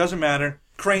anyway, doesn't matter.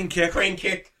 Crane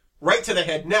kick right to the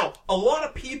head. Now, a lot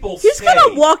of people He's say kind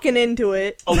of walking into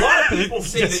it. A lot of people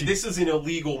say that this is an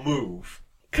illegal move.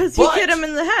 Because you hit him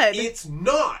in the head. It's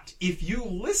not. If you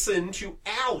listen to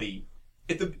Allie,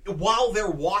 while they're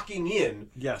walking in,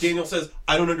 Daniel says,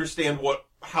 I don't understand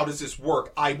how does this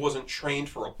work? I wasn't trained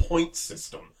for a point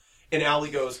system. And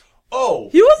Allie goes, oh,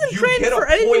 he wasn't you trained get for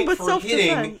a anything point but for hitting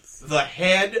self-defense. the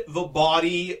head, the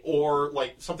body, or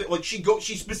like something like she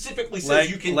specifically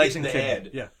says you can hit in the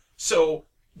head. Yeah. So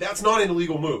that's not an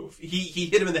illegal move. He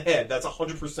hit him in the head. That's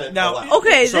 100% now. allowed.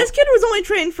 Okay, this kid was only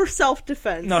trained for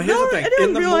self-defense. No, here's the thing. I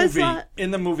didn't realize that.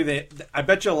 In the movie, I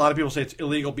bet you a lot of people say it's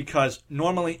illegal because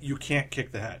normally you can't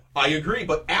kick the head. I agree,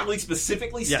 but Allie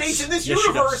specifically states in this Yes,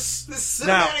 universe, this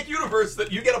cinematic universe,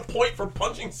 that you get a point for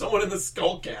punching someone in the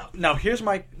skull cap. Now here's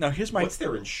my. What's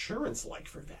their insurance like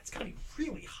for that? It's got to be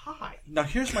really high. Now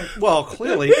here's my. Well,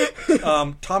 clearly,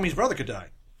 Tommy's brother could die.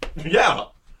 Yeah.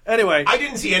 Anyway, I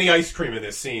didn't see any ice cream in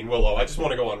this scene, Willow. I just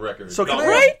want to go on record. So can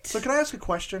I ask a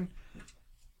question?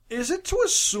 Is it to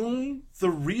assume the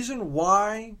reason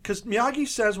why? Because Miyagi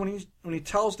says when he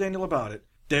tells Daniel about it,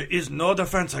 there is no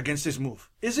defense against this move.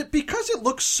 Is it because it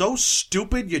looks so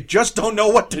stupid you just don't know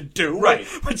what to do? Right.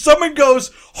 When someone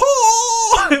goes,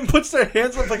 oh, and puts their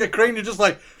hands up like a crane, you're just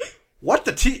like, what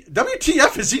the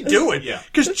WTF is he doing? Yeah.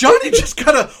 Because Johnny just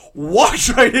kind of walks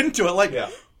right into it. Like, Yeah.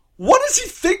 what does he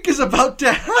think is about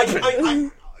to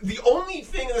happen? The only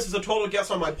thing, and this is a total guess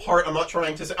on my part, I'm not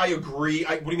trying to say, I agree.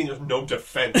 What do you mean there's no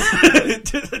defense?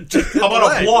 How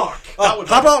about a block?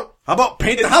 How about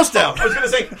paint the house down? I was going to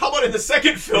say, how about in the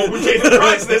second film when Jason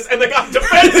tries this and they got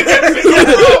defense against it?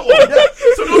 No problem.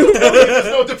 So don't tell me there's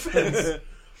no defense.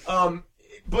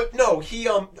 But no, he,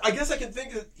 I guess I can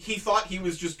think that he thought he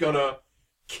was just going to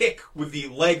kick with the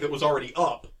leg that was already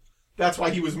up. That's why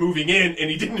he was moving in, and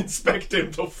he didn't expect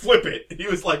him to flip it. He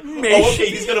was like, Maybe. "Oh, okay,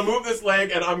 he's gonna move this leg,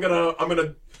 and I'm gonna,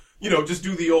 just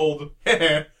do the old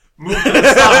move to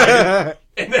the side."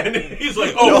 And then he's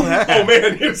like, "Oh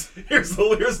man, here's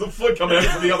the foot coming out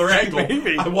from the other angle."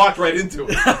 Maybe. I walked right into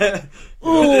it.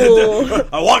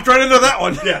 I walked right into that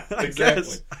one. Yeah, exactly.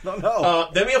 guess. I don't know.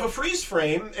 Then we have a freeze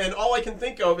frame, and all I can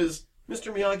think of is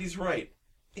Mr. Miyagi's right.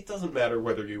 It doesn't matter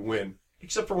whether you win.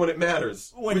 Except for when it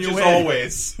matters, When which you is win.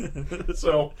 always.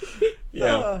 So,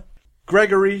 yeah.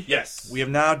 Gregory, Yes. we have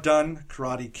now done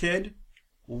Karate Kid.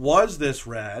 Was this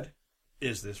rad?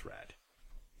 Is this rad?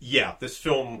 Yeah, this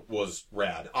film was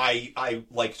rad. I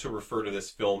like to refer to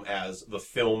this film as the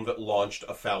film that launched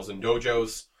 1,000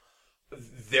 dojos.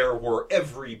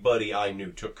 Everybody I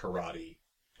knew took karate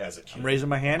as a kid. I'm raising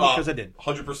my hand because I did.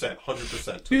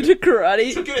 100%. You did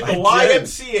karate? Took it at the I did.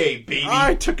 YMCA, baby.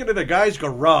 I took it in a guy's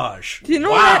garage. Do you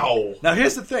know what? Wow. Now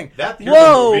here's the thing. Here's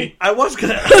Whoa. the movie. I was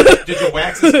gonna. Did you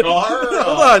wax his car?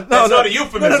 Hold on, That's not a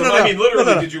euphemism. I mean,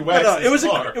 literally, did you wax his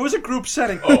car? It was a group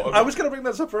setting. Oh, okay. I was going to bring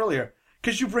this up earlier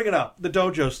because you bring it up, the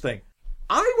dojos thing.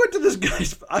 I went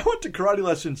to karate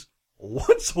lessons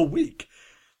once a week.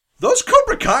 Those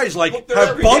Cobra Kais Look, they're have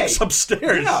every bunks day.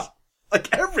 upstairs, Yeah.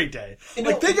 like every day. You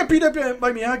Like know- they get beat up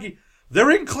by Miyagi. They're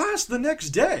in class the next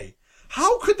day.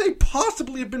 How could they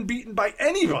possibly have been beaten by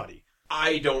anybody?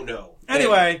 I don't know.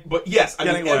 Anyway. But yes, I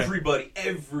mean, Getting away. everybody,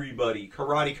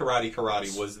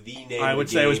 karate was the name I of would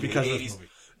the say it was game because in of the this 80s. movie.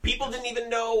 People didn't even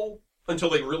know, until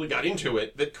they really got into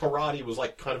it, that karate was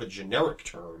like kind of a generic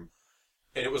term.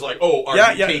 And it was like, oh,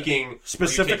 are you taking...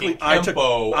 Specifically, are you taking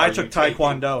Kempo? I Are took you taking-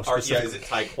 Taekwondo. Is Specifically.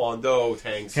 it Taekwondo,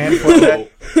 Tang Hand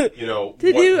Soo, you know,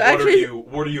 Did what, you what actually-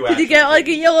 what are you Did actually you get like a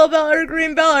taking? yellow belt or a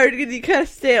green belt, or did you kind of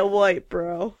stay at white,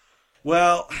 bro?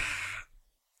 Well,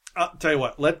 I'll tell you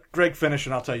what. Let Greg finish,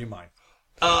 and I'll tell you mine.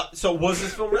 So was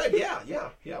this film rad? Yeah,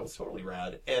 it was totally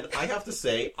rad. And I have to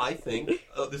say, I think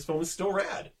this film is still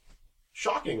rad.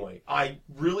 Shockingly. I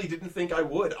really didn't think I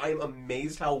would. I am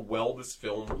amazed how well this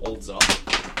film holds up.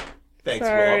 Thanks,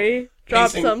 Sorry. Mom. Drop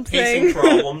Pacing something.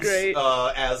 problems, Great.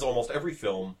 as almost every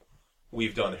film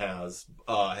we've done has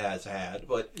had.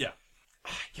 But Yeah. I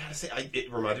gotta say,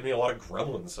 it reminded me a lot of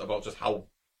Gremlins about just how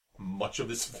much of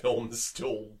this film is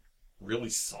still really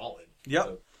solid.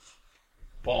 Yep.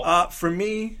 Paul? For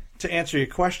me, to answer your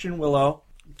question, Willow,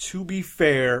 to be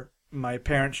fair, my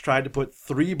parents tried to put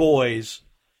 3 boys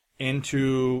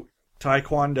into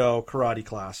Taekwondo karate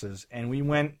classes, and we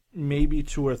went maybe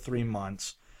 2 or 3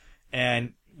 months,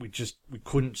 and we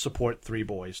couldn't support 3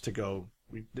 boys to go.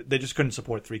 They just couldn't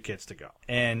support 3 kids to go.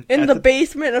 And In at the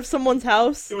basement of someone's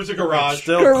house? It was a garage.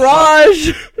 still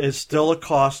Garage! is still a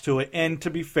cost to it. And to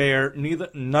be fair,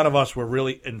 none of us were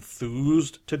really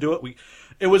enthused to do it.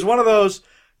 It was one of those.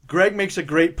 Greg makes a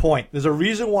great point. There's a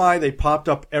reason why they popped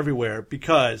up everywhere,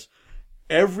 because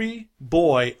every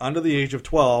boy under the age of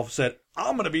 12 said,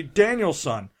 "I'm going to be Daniel's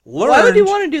son." Why would you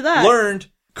want to do that? Learned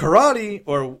karate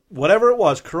or whatever it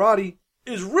was. Karate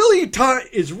is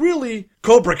really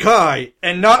Cobra Kai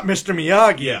and not Mr.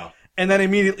 Miyagi. Yeah. And then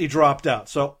immediately dropped out.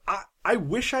 So I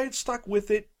wish I had stuck with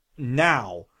it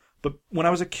now. But when I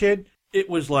was a kid, it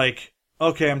was like,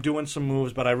 okay, I'm doing some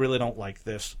moves, but I really don't like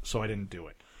this, so I didn't do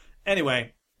it.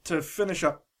 Anyway, to finish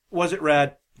up, was it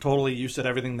rad? Totally, you said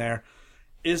everything there.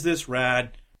 Is this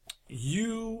rad?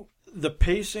 The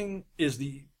pacing is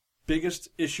the biggest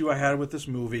issue I had with this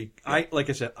movie. Yeah. Like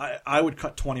I said, I would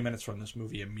cut 20 minutes from this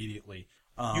movie immediately.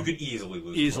 You could easily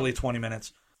lose. Easily 20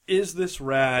 minutes. Is this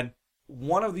rad?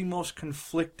 One of the most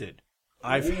conflicted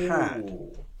I've had,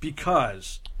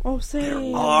 because Oh, same.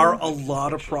 there are a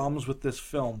lot of problems with this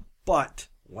film, but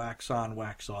wax on,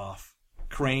 wax off,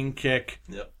 crane kick,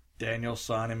 Yep. Daniel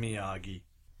San and Miyagi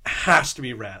has to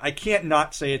be rad. I can't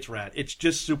not say it's rad. It's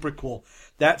just super cool.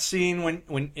 That scene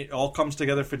when it all comes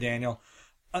together for Daniel,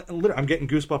 I'm getting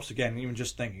goosebumps again, even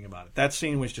just thinking about it. That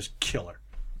scene was just killer.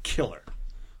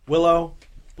 Willow,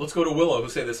 Let's go to Willow, who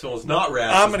said this film was not rad.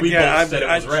 I'm gonna we get. both said it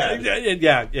was rad.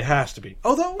 Yeah, it has to be.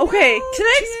 Although, Okay, no, can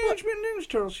I Teenage Mutant Ninja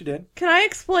Turtles? She did. Can I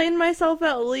explain myself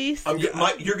at least?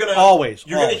 You're gonna Always.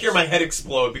 gonna hear my head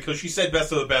explode because she said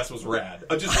Best of the Best was rad.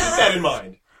 Just keep that in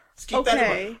mind. Just keep that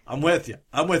in mind.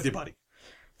 I'm with you, buddy.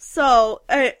 So,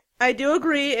 I do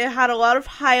agree it had a lot of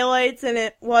highlights and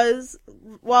it was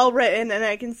well written and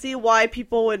I can see why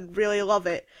people would really love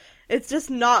it. It's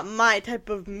just not my type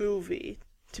of movie,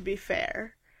 to be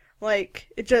fair. Like,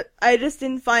 I just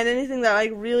didn't find anything that,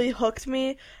 like, really hooked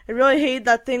me. I really hated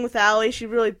that thing with Allie. She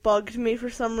really bugged me for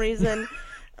some reason.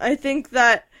 I think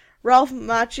that Ralph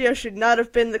Macchio should not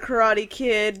have been the Karate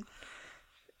Kid.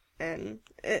 And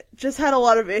it just had a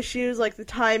lot of issues, like the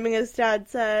timing, as Dad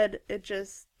said. It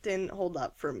just didn't hold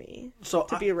up for me to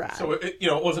be rad. So, it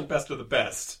wasn't Best of the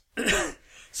Best.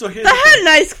 So here's that had an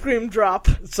ice cream drop.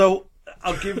 So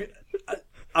I'll give you.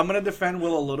 I'm going to defend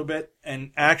Will a little bit,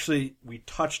 and actually, we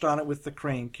touched on it with the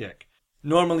crane kick.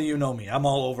 Normally, you know me. I'm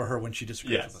all over her when she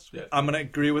disagrees with us. Yes. I'm going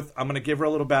to give her a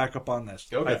little backup on this.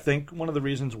 Okay. I think one of the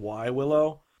reasons why,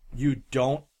 Willow, you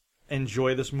don't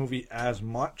enjoy this movie as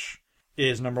much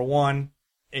is, number one,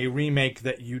 a remake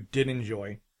that you did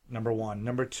enjoy, number one.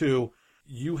 Number two,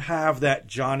 you have that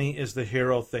Johnny is the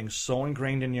hero thing so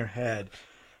ingrained in your head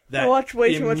that I watch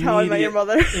way too much How I Met Your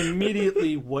Mother.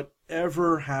 Immediately,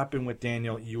 whatever happened with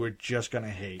Daniel, you were just going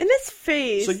to hate. And his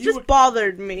face So just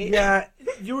bothered me. Yeah,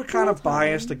 you were kind of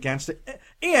biased against it.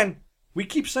 And we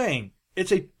keep saying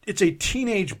it's a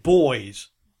teenage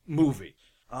boys movie.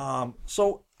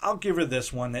 So I'll give her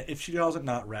this one. If she calls it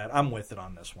not rad, I'm with it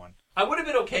on this one. I would have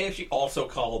been okay if she also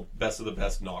called Best of the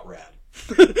Best not rad.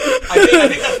 I think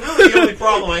that's really the only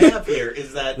problem I have here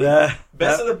is that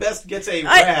Best of the Best gets a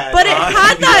rad. But it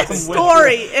had that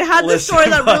story. It had the story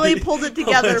that really buddy. pulled it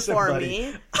together Listen, for buddy.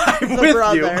 me. I'm The with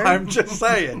brother. you. I'm just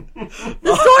saying. The story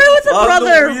with the On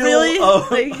brother wheel really on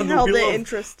the held wheel it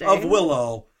interesting. Of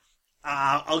Willow,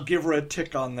 I'll give her a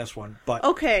tick on this one. But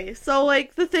okay, so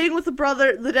like the thing with the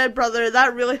dead brother,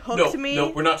 that really hooked me.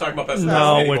 No, we're not talking about Best of the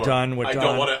No, Best we're anymore. done, we're I done.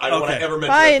 don't want to ever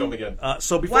mention Fine. that film again.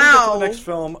 So before we get to Wow. the next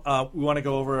film, we want to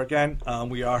go over again.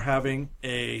 We are having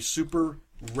a super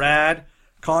rad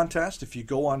contest. If you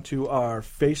go onto our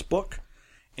Facebook,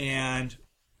 and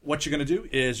what you're going to do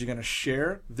is you're going to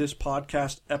share this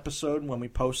podcast episode when we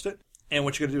post it. And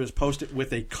what you're going to do is post it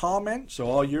with a comment, so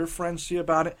all your friends see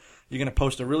about it. You're going to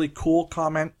post a really cool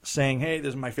comment saying, hey,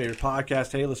 this is my favorite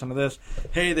podcast. Hey, listen to this.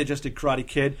 Hey, they just did Karate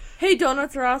Kid. Hey,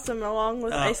 donuts are awesome, along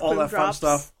with ice cream all that drops. fun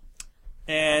stuff.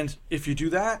 And if you do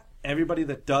that, everybody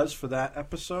that does for that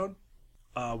episode,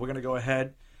 we're going to go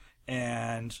ahead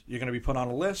and you're going to be put on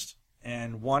a list.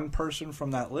 And one person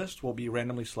from that list will be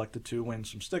randomly selected to win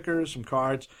some stickers, some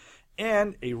cards,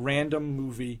 and a random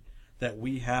movie that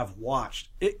we have watched.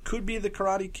 It could be The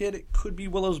Karate Kid. It could be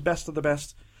Willow's Best of the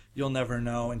Best. You'll never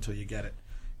know until you get it.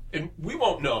 And we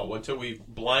won't know until we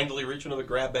blindly reach into the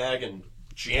grab bag and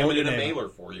jam it in a mailer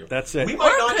for you. That's it. We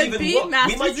might Or not could even be look. We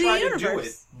Masters might of the try to do it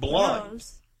Universe. Who blind.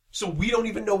 knows? So we don't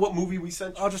even know what movie we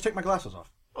sent you. I'll just take my glasses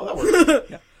off. Oh, that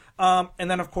works.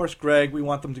 And then, of course, Greg, we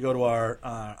want them to go to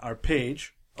our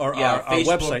page or our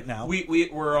Facebook. website now.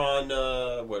 We're on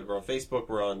we're on Facebook.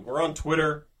 We're on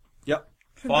Twitter. Yep.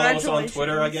 Follow us on Congratulations.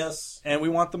 Twitter, I guess. And we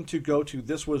want them to go to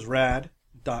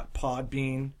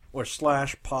thiswasrad.podbean or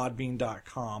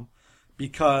 /podbean.com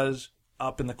because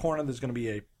up in the corner there's going to be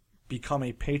a Become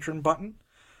a Patron button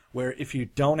where if you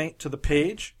donate to the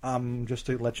page, just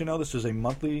to let you know, this is a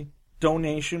monthly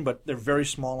donation, but they're very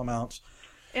small amounts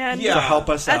And Yeah. to help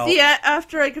us at out. the end,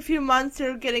 after like a few months,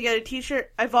 you're gonna get a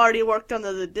T-shirt. I've already worked on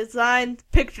the design.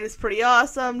 Picture's pretty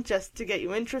awesome, just to get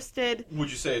you interested. Would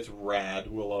you say it's rad,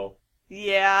 Willow?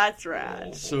 Yeah, it's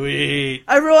rad. Sweet.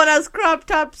 Everyone has crop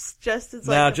tops, just as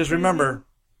like Now, a just preview. remember.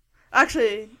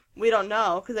 Actually, we don't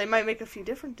know because they might make a few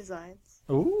different designs.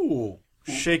 Ooh.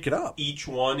 Shake it up. Each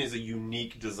one is a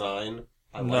unique design.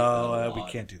 I like that No, a we lot.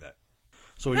 can't do that.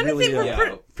 So we Kind of really... think we're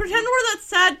Yeah. pretend we're that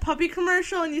sad puppy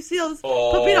commercial, and you see all those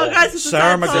Oh, puppy dog guys with the Sarah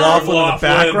sad song. McLaughlin in the McLaughlin.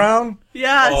 background.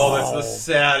 Yes. Oh, that's the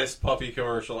saddest puppy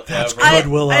commercial That's ever.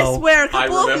 good. Willow. I swear, a I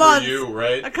couple of remember months. you,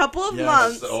 right? A couple of Yes.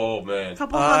 months. Oh man. A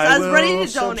couple of months. I was ready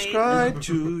to donate. subscribe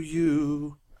to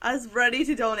you. I was ready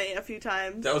to donate a few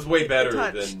times. That was way better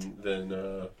Touched. than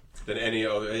any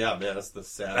other. Yeah, man, that's the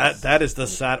saddest. That is the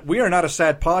sad. We are not a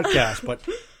sad podcast, but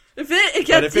If it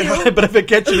gets you, but if it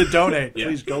gets you to donate, Yeah.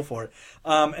 please go for it.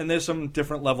 And there's some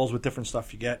different levels with different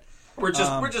stuff you get. We're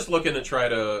just looking to try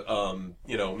to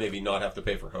maybe not have to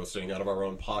pay for hosting out of our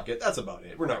own pocket. That's about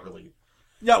it. We're not really.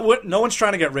 Yeah, no one's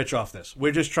trying to get rich off this.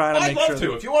 We're just trying to I'd make love sure.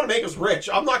 to. If you want to make us rich,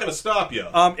 I'm not going to stop you.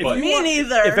 If But- you Me want-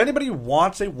 neither. If anybody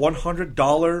wants a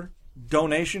 $100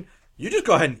 donation, You just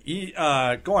go ahead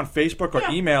and go on Facebook or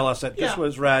email us at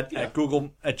thiswasrad at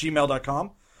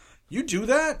gmail.com. You do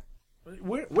that,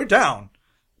 we're down.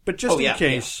 But just in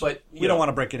case, but, we don't want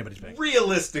to break anybody's bank.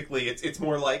 Realistically, it's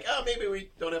more like, maybe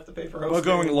we don't have to pay for hosting. We're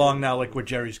going along now like with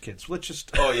Jerry's kids. Let's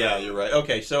just... Oh, yeah, you're right.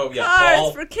 Okay, so, yeah, Cars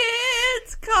Paul... for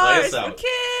kids! Cars for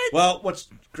kids! Well,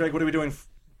 Greg, what are we doing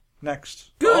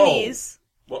next? Goonies!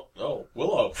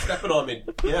 Willow, stepping on me.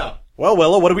 Yeah. Well,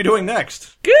 Willow, what are we doing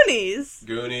next? Goonies!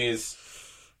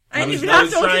 I was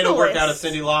trying to work out a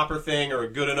Cyndi Lauper thing or a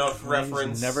good enough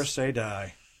reference. Never say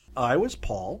die. I was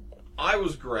Paul. I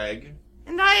was Greg.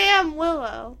 And I am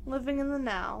Willow, living in the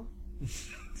now.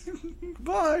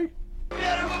 Bye.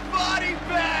 Get him a body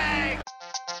bag!